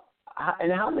how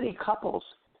many couples,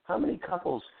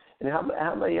 and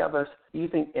how many of us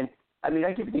even, I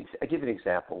give you an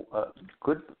example.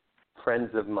 Good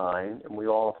friends of mine, and we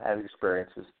all have had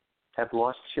experiences, have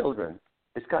lost children.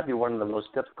 It's got to be one of the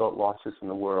most difficult losses in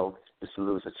the world is to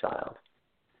lose a child.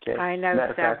 Okay? I know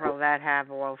several that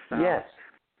have also. Yes.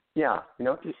 Yeah,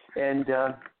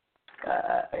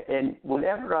 and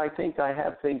whenever I think I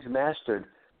have things mastered,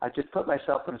 I just put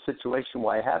myself in a situation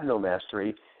where I have no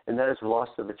mastery, and that is the loss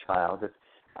of a child.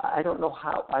 I don't know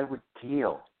how I would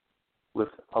deal with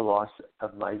a loss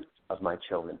of my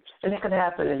children, and it can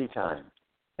happen anytime.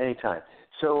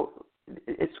 So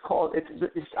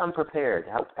it's unprepared.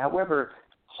 However,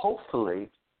 hopefully,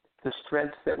 the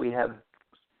strengths that we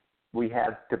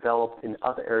have developed in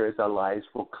other areas of our lives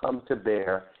will come to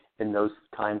bear in those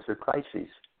times of crises.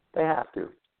 They have to.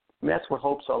 That's what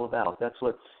hope's all about. That's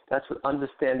what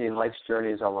understanding life's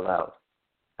journey is all about.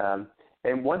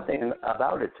 And one thing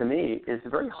about it, to me, is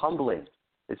very humbling.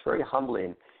 It's very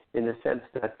humbling in the sense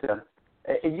that,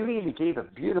 and you even gave a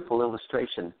beautiful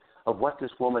illustration of what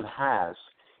this woman has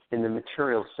in the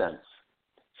material sense.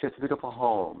 She has a beautiful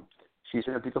home. She's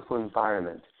in a beautiful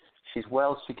environment. She's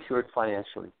well secured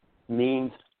financially.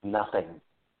 Means nothing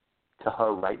to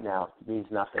her right now. It means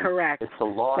nothing. Correct. It's the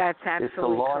loss. That's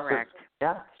absolutely correct.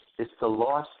 It's the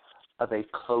loss of a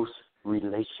close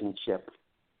relationship.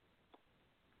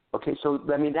 Okay, so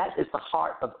that is the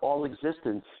heart of all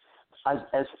existence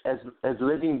as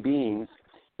living beings,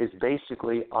 is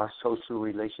basically our social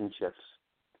relationships.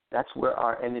 That's where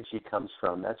our energy comes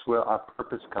from. That's where our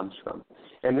purpose comes from.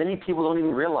 And many people don't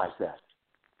even realize that.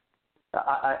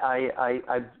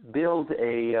 I build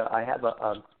I have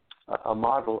a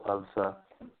model of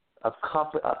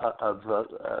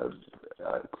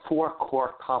 4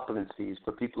 core competencies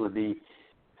for people to be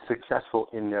successful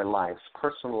in their lives,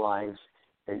 personal lives,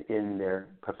 and in their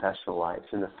professional lives.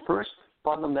 And the first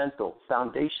fundamental,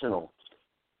 foundational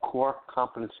core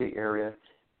competency area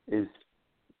is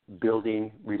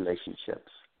building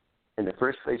relationships. And the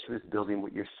first place is building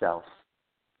with yourself.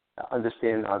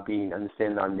 Understanding our being,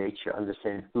 understanding our nature,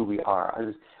 understanding who we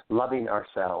are, loving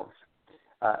ourselves,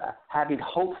 having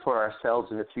hope for ourselves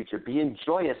in the future, being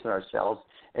joyous in ourselves,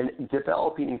 and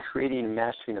developing and creating and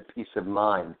mastering a peace of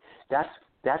mind. That's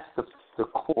the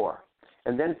core.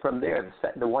 And then from there,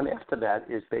 the one after that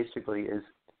is basically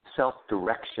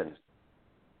self-direction,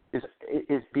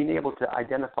 is being able to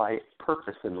identify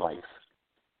purpose in life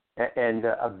and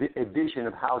a vision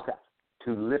of how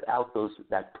to live out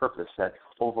that purpose, that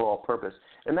overall purpose.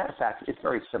 As a matter of fact, it's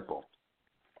very simple.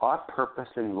 Our purpose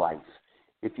in life,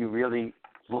 if you really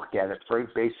look at it very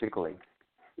basically,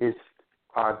 is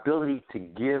our ability to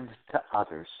give to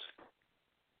others.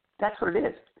 That's what it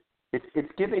is.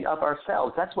 It's giving of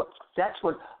ourselves. That's what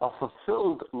a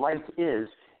fulfilled life is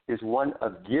one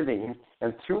of giving,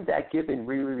 and through that giving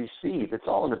we receive. It's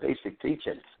all in the basic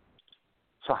teachings.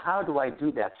 So how do I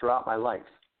do that throughout my life?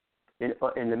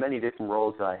 In the many different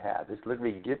roles that I have, is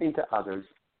literally giving to others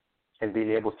and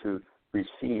being able to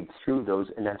receive through those,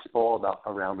 and that's all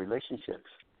around relationships.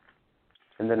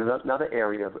 And then another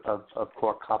area of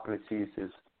core competencies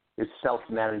is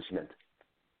self-management.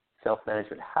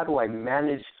 Self-management. How do I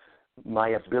manage my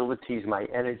abilities, my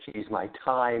energies, my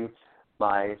time,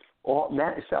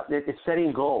 it's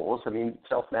setting goals.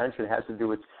 Self-management has to do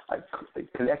with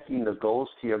connecting the goals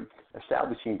to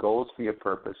establishing goals for your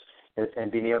purpose,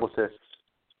 and being able to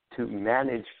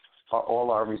manage all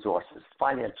our resources,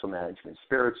 financial management,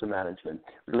 spiritual management,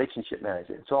 relationship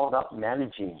management. It's all about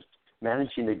managing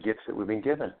the gifts that we've been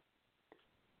given.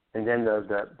 And then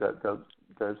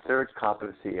the third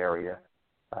competency area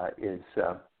is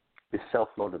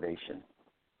self-motivation.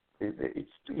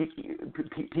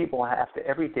 People have to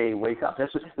every day wake up.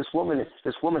 This woman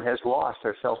has lost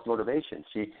her self-motivation.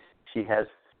 She has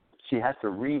to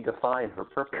redefine her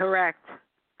purpose. Correct.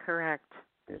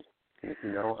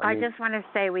 I mean, just want to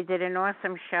say we did an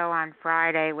awesome show on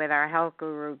Friday with our health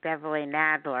guru, Beverly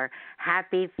Nadler,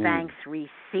 Happy Thanks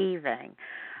Receiving.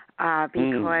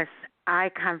 because I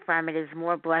come from it is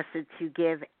more blessed to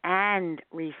give and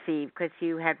receive, because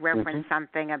you had referenced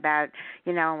something about,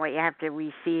 what you have to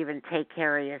receive and take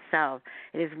care of yourself.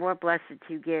 It is more blessed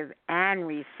to give and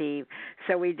receive.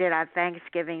 So we did our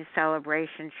Thanksgiving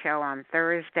celebration show on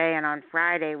Thursday, and on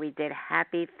Friday we did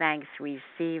Happy Thanks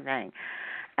Receiving.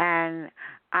 And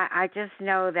I just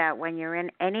know that when you're in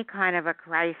any kind of a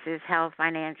crisis, health,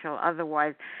 financial,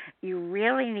 otherwise, you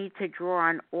really need to draw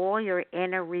on all your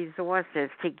inner resources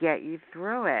to get you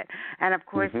through it. And, of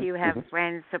course, you have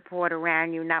friends, support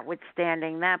around you,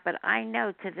 notwithstanding that. But I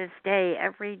know to this day,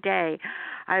 every day,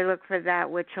 I look for that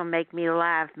which will make me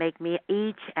laugh, make me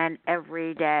each and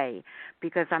every day,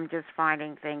 because I'm just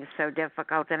finding things so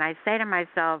difficult. And I say to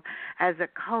myself, as a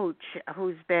coach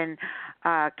who's been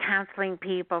counseling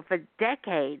people for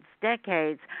decades,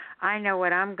 I know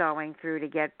what I'm going through to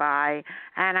get by,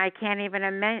 and I can't even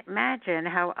imagine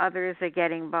how others are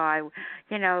getting by,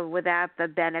 without the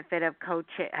benefit of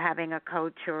having a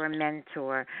coach or a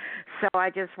mentor. So I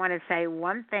just want to say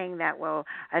one thing that will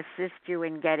assist you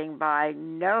in getting by,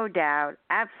 no doubt,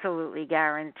 absolutely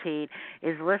guaranteed,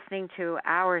 is listening to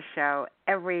our show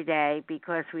every day,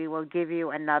 because we will give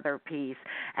you another piece.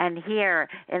 And here,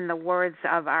 in the words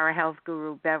of our health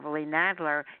guru, Beverly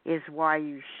Nadler, is why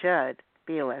you should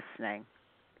be listening.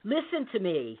 Listen to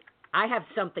me. I have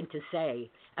something to say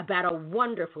about a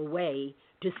wonderful way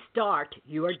to start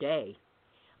your day,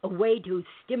 a way to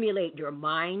stimulate your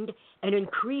mind and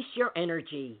increase your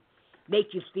energy,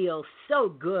 make you feel so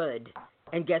good.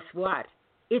 And guess what?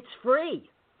 It's free.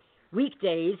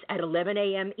 Weekdays at 11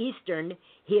 a.m. Eastern,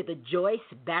 hear the Joyce,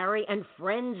 Barry, and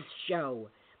Friends show.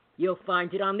 You'll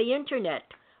find it on the Internet,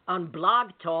 on Blog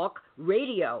Talk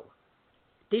Radio.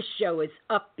 This show is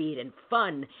upbeat and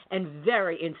fun and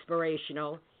very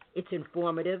inspirational. It's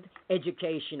informative,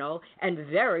 educational, and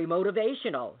very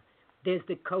motivational. There's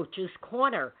the Coach's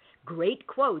Corner, great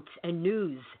quotes and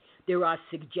news. There are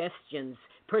suggestions,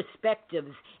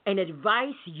 perspectives, and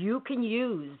advice you can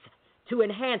use to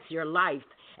enhance your life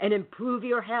and improve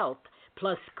your health,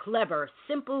 plus clever,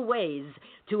 simple ways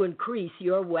to increase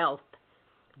your wealth.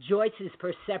 Joyce's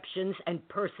perceptions and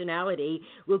personality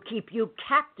will keep you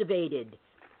captivated,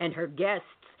 and her guests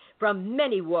from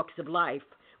many walks of life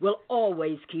will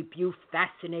always keep you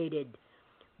fascinated.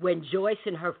 When Joyce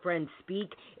and her friends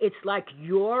speak, it's like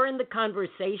you're in the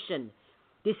conversation.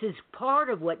 This is part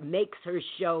of what makes her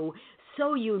show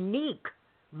so unique,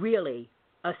 really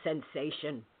a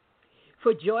sensation.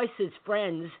 For Joyce's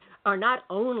friends are not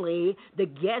only the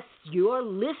guests you're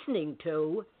listening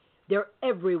to, they're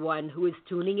everyone who is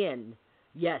tuning in.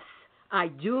 Yes, I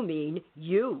do mean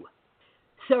you.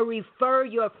 So refer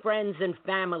your friends and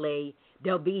family.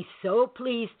 They'll be so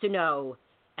pleased to know.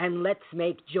 And let's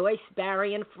make Joyce,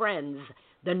 Barry, and Friends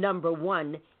the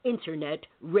 #1 Internet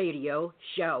radio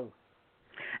show.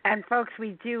 And, folks,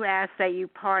 we do ask that you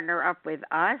partner up with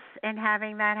us in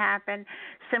having that happen.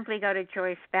 Simply go to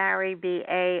Joyce Barry,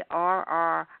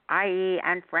 BARRIE,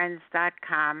 and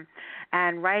friends.com,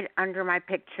 and right under my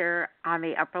picture on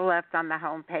the upper left on the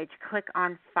home page, click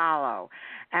on follow.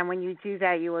 And when you do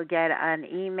that, you will get an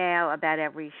email about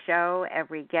every show,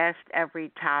 every guest,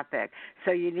 every topic.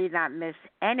 So you need not miss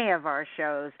any of our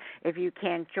shows. If you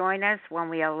can't join us when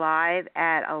we are live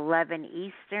at 11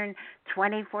 Eastern,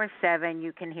 24/7,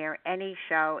 you can hear any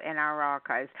show in our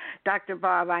archives. Dr.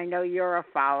 Bob, I know you're a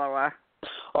follower.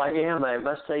 I am. I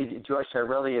must say, Joyce, I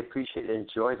really appreciate and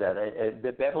enjoy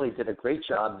that. Beverly did a great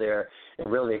job there in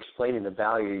really explaining the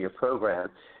value of your program.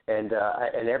 And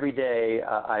every day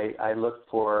I look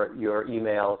for your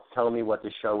email telling me what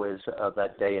the show is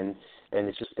that day, and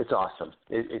it's awesome.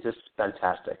 It's just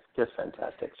fantastic,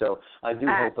 So I do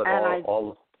hope that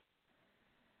all.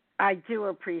 I do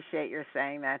appreciate your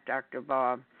saying that, Dr.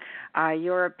 Bob.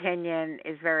 Your opinion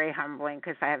is very humbling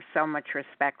because I have so much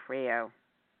respect for you.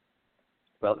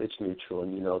 Well, it's mutual,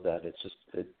 and you know that.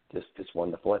 It's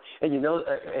wonderful. And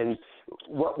and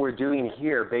what we're doing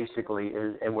here basically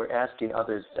is, and we're asking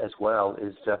others as well,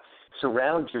 is to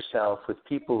surround yourself with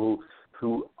people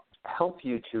who help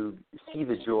you to see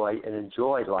the joy and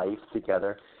enjoy life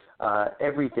together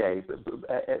every day.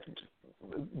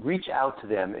 Reach out to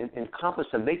them, encompass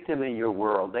them, make them in your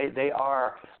world. They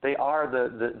are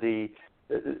the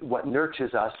what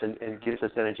nurtures us and gives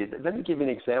us energy. Let me give you an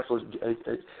example.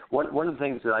 One of the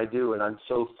things that I do, and I'm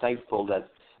so thankful that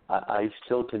I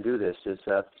still can do this, is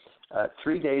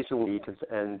 3 days a week,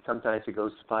 and sometimes it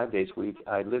goes to 5 days a week.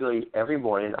 I literally every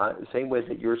morning, the same way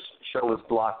that your show is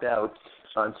blocked out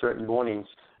on certain mornings,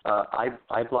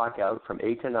 I block out from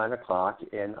 8 to 9 o'clock,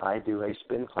 and I do a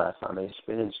spin class. I'm a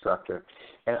spin instructor.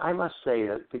 And I must say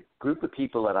that the group of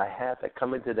people that I have that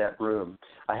come into that room,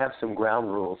 I have some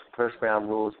ground rules. First ground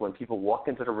rule is when people walk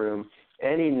into the room,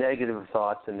 any negative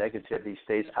thoughts and negativity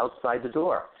stays outside the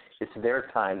door. It's their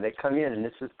time. They come in, and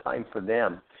this is time for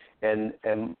them. And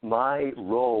my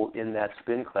role in that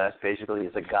spin class basically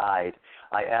is a guide.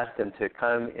 I ask them to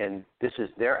come, and this is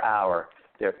their hour,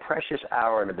 their precious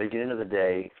hour in the beginning of the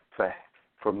day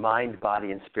for mind,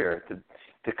 body, and spirit to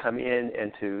come in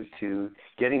and to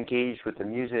get engaged with the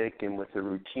music and with the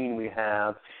routine we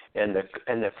have and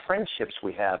the friendships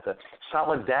we have, the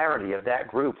solidarity of that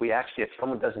group. We actually, if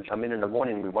someone doesn't come in the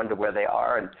morning, we wonder where they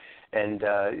are, and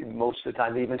most of the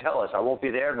time they even tell us, I won't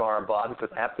be there tomorrow, Bob, because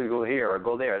I have to go here or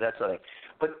go there, that sort of thing.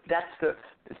 But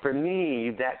for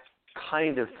me, that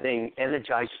kind of thing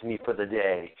energizes me for the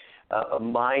day,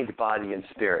 mind, body, and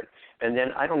spirit. And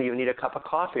then I don't even need a cup of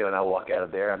coffee when I walk out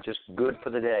of there. I'm just good for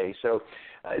the day. So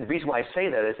the reason why I say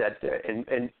that is that,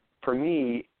 and for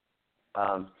me,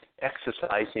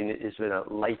 exercising has been a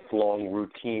lifelong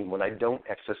routine. When I don't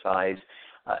exercise,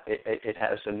 it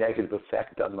has a negative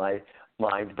effect on my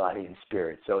mind, body, and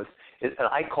spirit. So and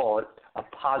I call it a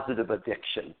positive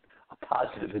addiction. A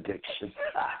positive addiction.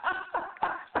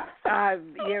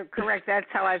 You're correct. That's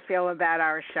how I feel about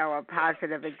our show, a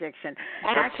positive addiction.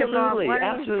 Absolutely,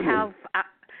 absolutely.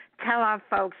 Tell our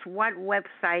folks what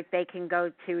website they can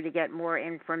go to get more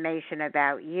information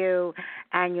about you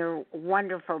and your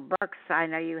wonderful books. I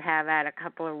know you have had a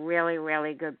couple of really,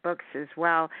 really good books as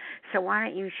well. So why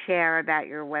don't you share about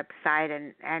your website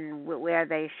and where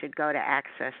they should go to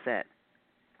access it?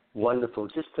 Wonderful.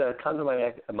 Just come to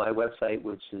my website,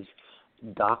 which is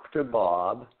Dr.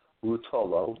 Bob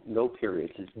Ruotolo, no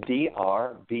periods. It's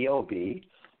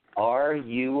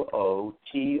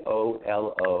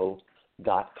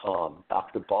DrBobRuotolo.com,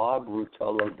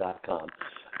 DrBobRuotolo.com.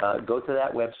 Go to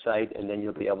that website, and then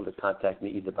you'll be able to contact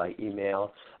me either by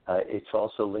email. It's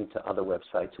also linked to other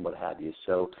websites and what have you.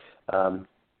 So, and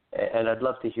I'd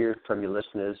love to hear from your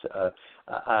listeners.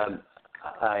 I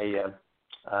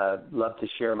love to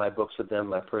share my books with them.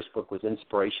 My first book was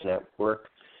Inspiration at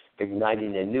Work,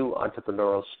 Igniting a New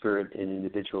Entrepreneurial Spirit in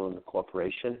Individual and the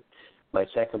Corporation. My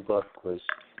second book was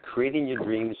Creating Your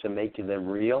Dreams and Making Them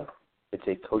Real. It's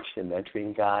a coaching and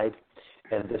mentoring guide.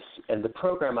 And the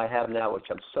program I have now, which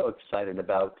I'm so excited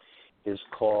about, is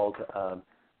called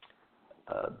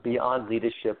Beyond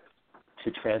Leadership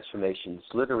to Transformation.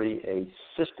 It's literally a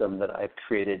system that I've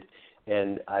created,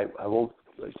 and I won't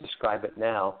describe it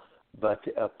now, but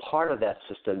a part of that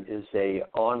system is a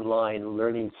online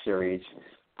learning series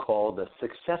called the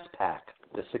Success Pack,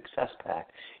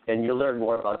 and you'll learn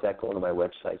more about that going to my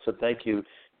website. So thank you,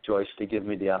 Joyce, to give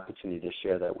me the opportunity to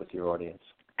share that with your audience.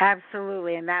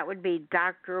 Absolutely, and that would be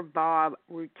Dr. Bob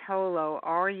Ruotolo,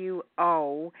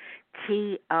 RUOTOLO.com,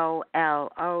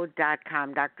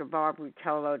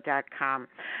 DrBobRuotolo.com.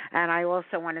 And I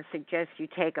also want to suggest you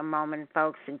take a moment,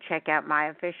 folks, and check out my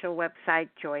official website,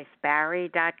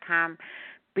 JoyceBarrie.com.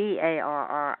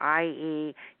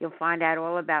 BARRIE. You'll find out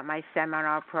all about my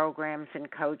seminar programs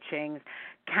and coachings,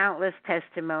 countless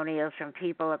testimonials from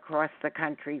people across the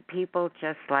country, people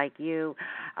just like you,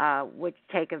 which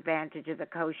take advantage of the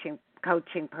coaching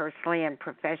personally and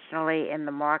professionally in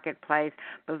the marketplace.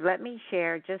 But let me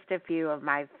share just a few of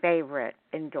my favorite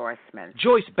endorsements.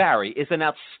 Joyce Barrie is an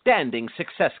outstanding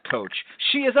success coach.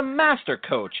 She is a master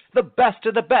coach, the best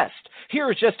of the best. Here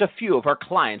are just a few of her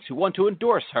clients who want to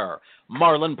endorse her.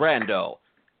 Marlon Brando.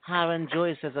 Hiring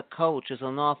Joyce as a coach is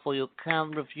an offer you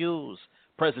can't refuse.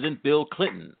 President Bill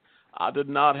Clinton. I did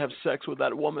not have sex with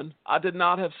that woman. I did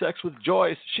not have sex with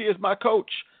Joyce. She is my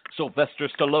coach. Sylvester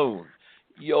Stallone.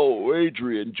 Yo,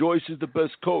 Adrian, Joyce is the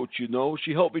best coach, you know.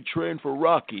 She helped me train for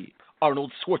Rocky.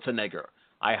 Arnold Schwarzenegger.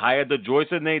 I hired the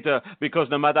Joyceinator because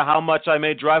no matter how much I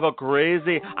may drive her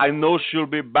crazy, I know she'll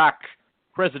be back.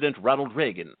 President Ronald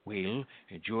Reagan. Well,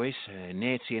 Joyce,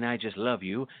 Nancy and I just love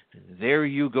you. There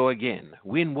you go again.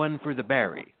 Win one for the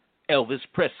Barrie. Elvis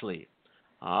Presley.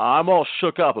 I'm all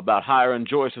shook up about hiring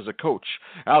Joyce as a coach.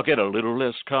 I'll get a little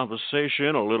less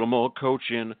conversation, a little more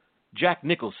coaching. Jack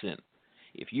Nicholson.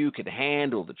 If you can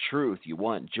handle the truth, you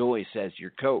want Joyce as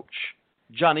your coach.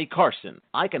 Johnny Carson.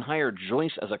 I can hire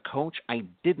Joyce as a coach? I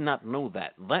did not know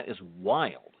that. That is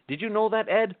wild. Did you know that,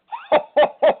 Ed?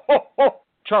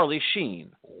 Charlie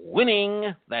Sheen.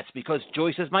 Winning. That's because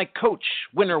Joyce is my coach.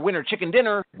 Winner, winner, chicken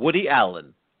dinner. Woody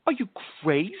Allen. Are you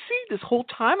crazy? This whole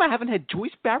time I haven't had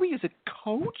Joyce Barrie as a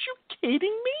coach? You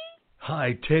kidding me?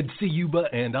 Hi, Ted Ciuba,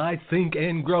 and I Think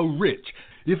and Grow Rich.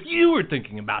 If you were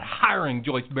thinking about hiring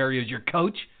Joyce Barrie as your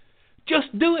coach,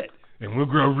 just do it, and we'll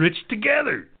grow rich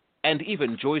together. and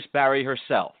even Joyce Barry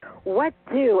herself. What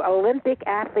do Olympic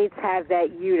athletes have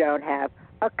that you don't have?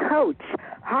 A coach.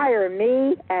 Hire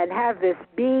me and have this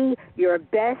be your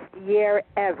best year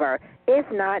ever. If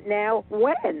not now,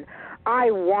 when?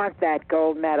 I want that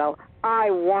gold medal.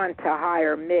 I want to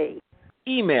hire me.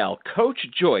 Email Coach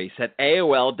Joyce at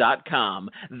AOL.com.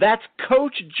 That's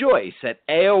Coach Joyce at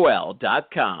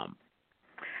AOL.com.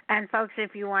 And, folks,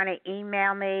 if you want to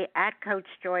email me at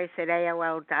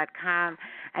CoachJoyce@AOL.com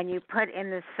and you put in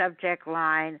the subject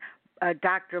line,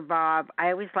 Dr. Bob,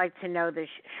 I always like to know the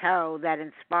show that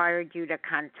inspired you to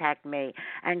contact me.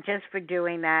 And just for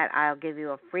doing that, I'll give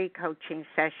you a free coaching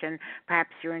session.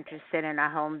 Perhaps you're interested in a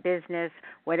home business,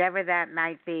 whatever that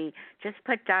might be. Just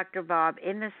put Dr. Bob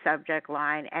in the subject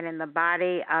line and in the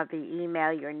body of the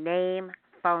email your name,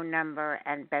 phone number,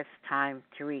 and best time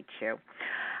to reach you.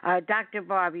 Dr.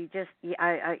 Bob, you just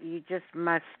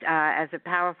must, as a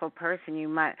powerful person, you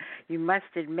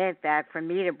must admit that for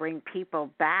me to bring people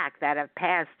back that have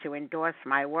passed to endorse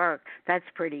my work, that's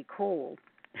pretty cool.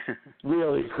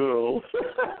 Really cool.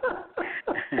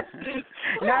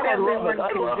 Not everyone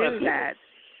can do that.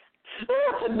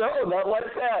 No, not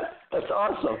like that. That's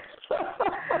awesome.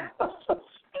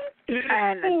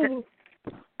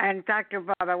 And Dr.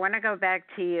 Bob, I want to go back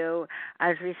to you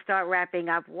as we start wrapping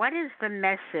up. What is the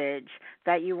message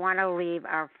that you want to leave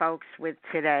our folks with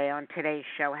today on today's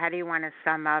show? How do you want to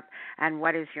sum up, and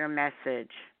what is your message?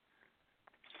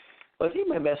 Well, I think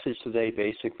my message today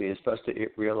basically is for us to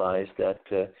realize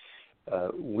that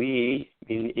we,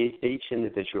 each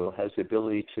individual, has the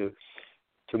ability to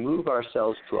move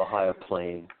ourselves to a higher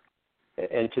plane.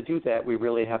 And to do that, we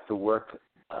really have to work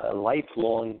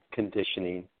lifelong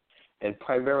conditioning, and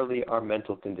primarily our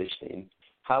mental conditioning,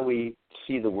 how we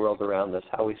see the world around us,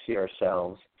 how we see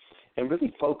ourselves, and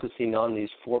really focusing on these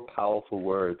four powerful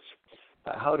words,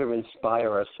 how to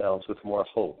inspire ourselves with more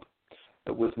hope,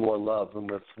 with more love, and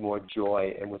with more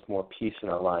joy, and with more peace in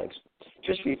our lives.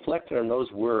 Just reflecting on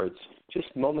those words,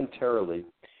 just momentarily,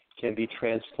 can be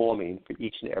transforming for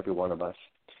each and every one of us.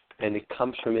 And it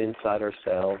comes from inside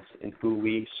ourselves and who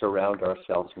we surround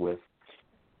ourselves with.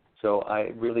 So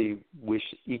I really wish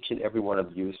each and every one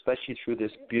of you, especially through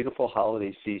this beautiful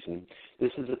holiday season,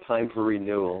 this is a time for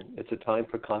renewal. It's a time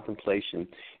for contemplation.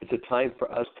 It's a time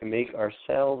for us to make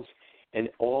ourselves and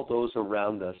all those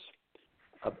around us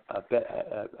a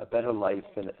better life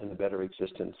and a better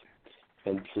existence,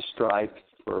 and to strive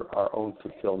for our own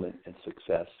fulfillment and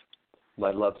success.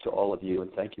 My love to all of you,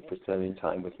 and thank you for spending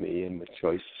time with me and with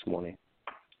Joyce this morning.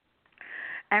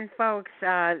 And, folks,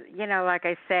 like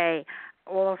I say,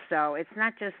 also, it's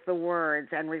not just the words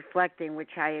and reflecting,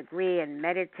 which I agree, and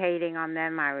meditating on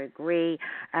them, I agree,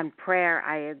 and prayer,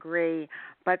 I agree,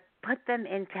 but put them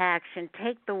into action.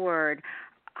 Take the word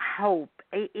hope,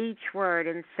 each word,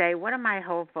 and say, what am I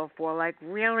hopeful for? Like,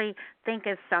 really think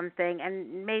of something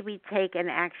and maybe take an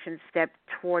action step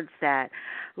towards that.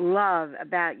 Love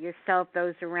about yourself,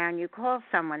 those around you. Call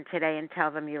someone today and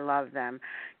tell them you love them.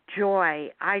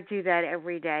 Joy, I do that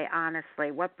every day,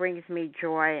 honestly. What brings me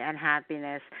joy and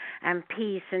happiness? And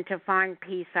peace, and to find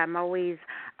peace, I'm always,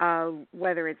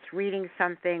 whether it's reading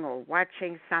something or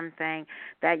watching something,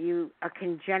 that you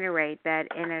can generate that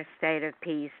inner state of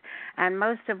peace. And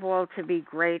most of all, to be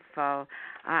grateful.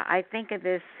 I think of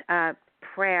this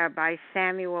prayer by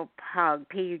Samuel Pugh,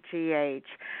 P-U-G-H,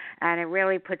 and it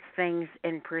really puts things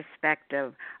in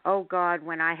perspective. Oh, God,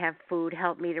 when I have food,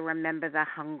 help me to remember the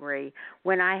hungry.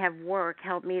 When I have work,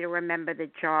 help me to remember the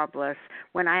jobless.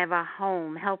 When I have a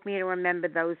home, help me to remember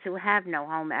those who have no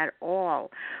home at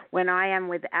all. When I am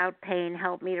without pain,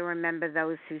 help me to remember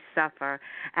those who suffer.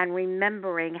 And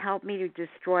remembering, help me to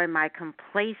destroy my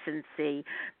complacency,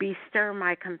 bestir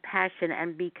my compassion,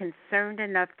 and be concerned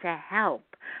enough to help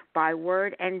by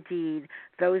word and deed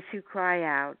those who cry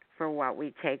out for what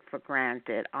we take for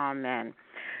granted. Amen.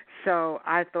 So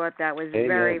I thought that was Amen.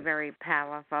 Very, very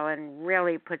powerful and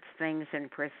really puts things in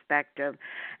perspective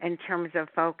in terms of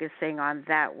focusing on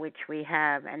that which we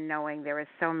have and knowing there are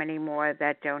so many more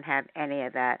that don't have any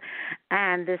of that.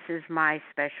 And this is my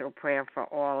special prayer for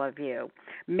all of you.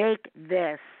 Make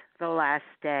this the last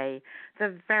day,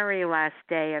 the very last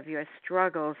day of your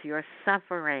struggles, your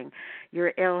suffering,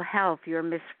 your ill health, your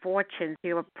misfortunes,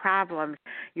 your problems,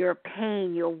 your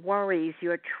pain, your worries,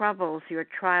 your troubles, your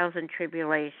trials and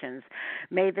tribulations.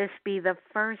 May this be the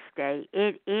first day.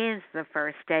 It is the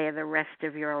first day of the rest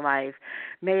of your life.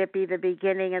 May it be the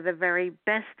beginning of the very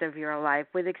best of your life,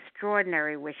 with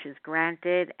extraordinary wishes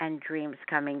granted and dreams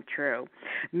coming true.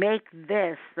 Make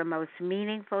this the most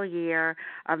meaningful year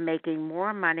of making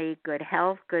more money prosperity, good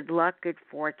health, good luck, good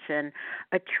fortune,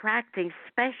 attracting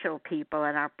special people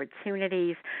and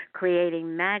opportunities,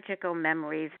 creating magical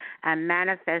memories, and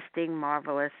manifesting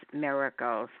marvelous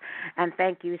miracles. And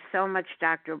thank you so much,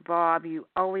 Dr. Bob. You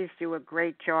always do a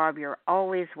great job. You're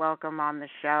always welcome on the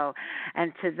show.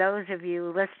 And to those of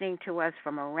you listening to us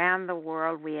from around the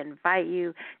world, we invite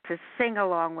you to sing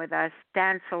along with us,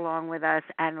 dance along with us,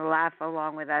 and laugh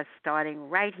along with us, starting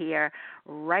right here,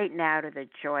 right now, to the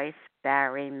Joyce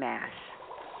Barry Mash.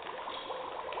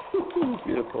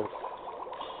 Beautiful.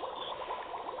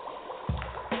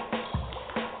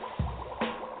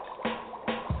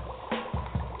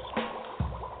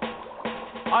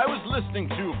 I was listening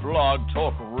to Blog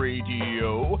Talk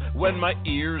Radio when my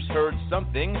ears heard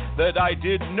something that I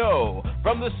didn't know.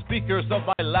 From the speakers of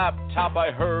my laptop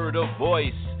I heard a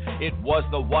voice. It was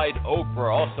the White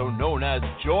Oprah, also known as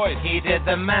Joyce. He did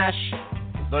the mash.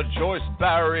 The Joyce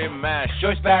Barry Mash.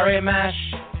 Joyce Barry mash.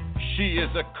 She is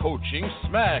a coaching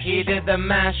smash. He did the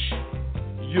mash.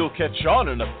 You'll catch on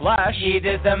in a flash. He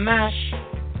did the mash.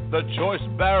 The Joyce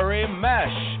Barry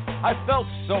Mash. I felt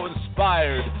so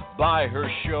inspired by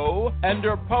her show, and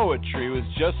her poetry was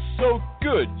just so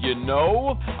good, you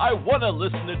know. I want to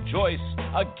listen to Joyce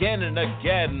again and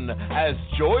again, as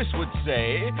Joyce would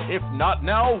say, if not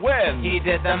now, when? He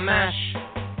did the mash.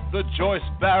 The Joyce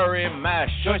Barry Mash.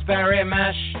 Joyce Barry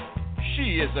mash.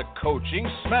 She is a coaching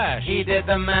smash. He did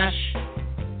the mash.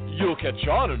 You'll catch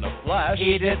on in a flash.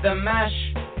 He did the mash.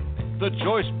 The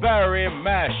Joyce Barry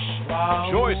Mash. Wow.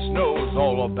 Joyce knows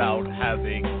all about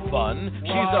having fun. Wow.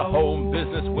 She's a home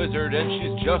business wizard and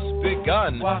she's just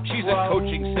begun. Wow. She's a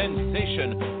coaching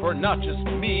sensation for not just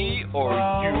me or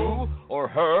you or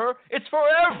her. It's for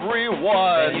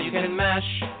everyone. Then you can mash.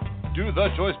 Do the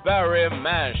Joyce Barry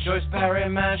Mash. Joyce Barry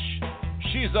mash.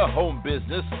 She's a home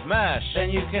business smash.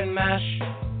 Then you can mash.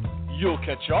 You'll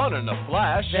catch on in a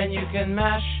flash. Then you can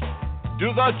mash. Do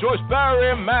the Joyce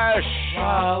Barry Mash.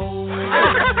 Wow.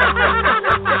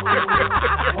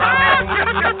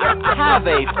 Have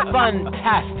a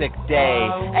fantastic day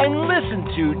and listen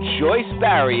to Joyce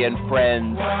Barry and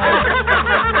Friends.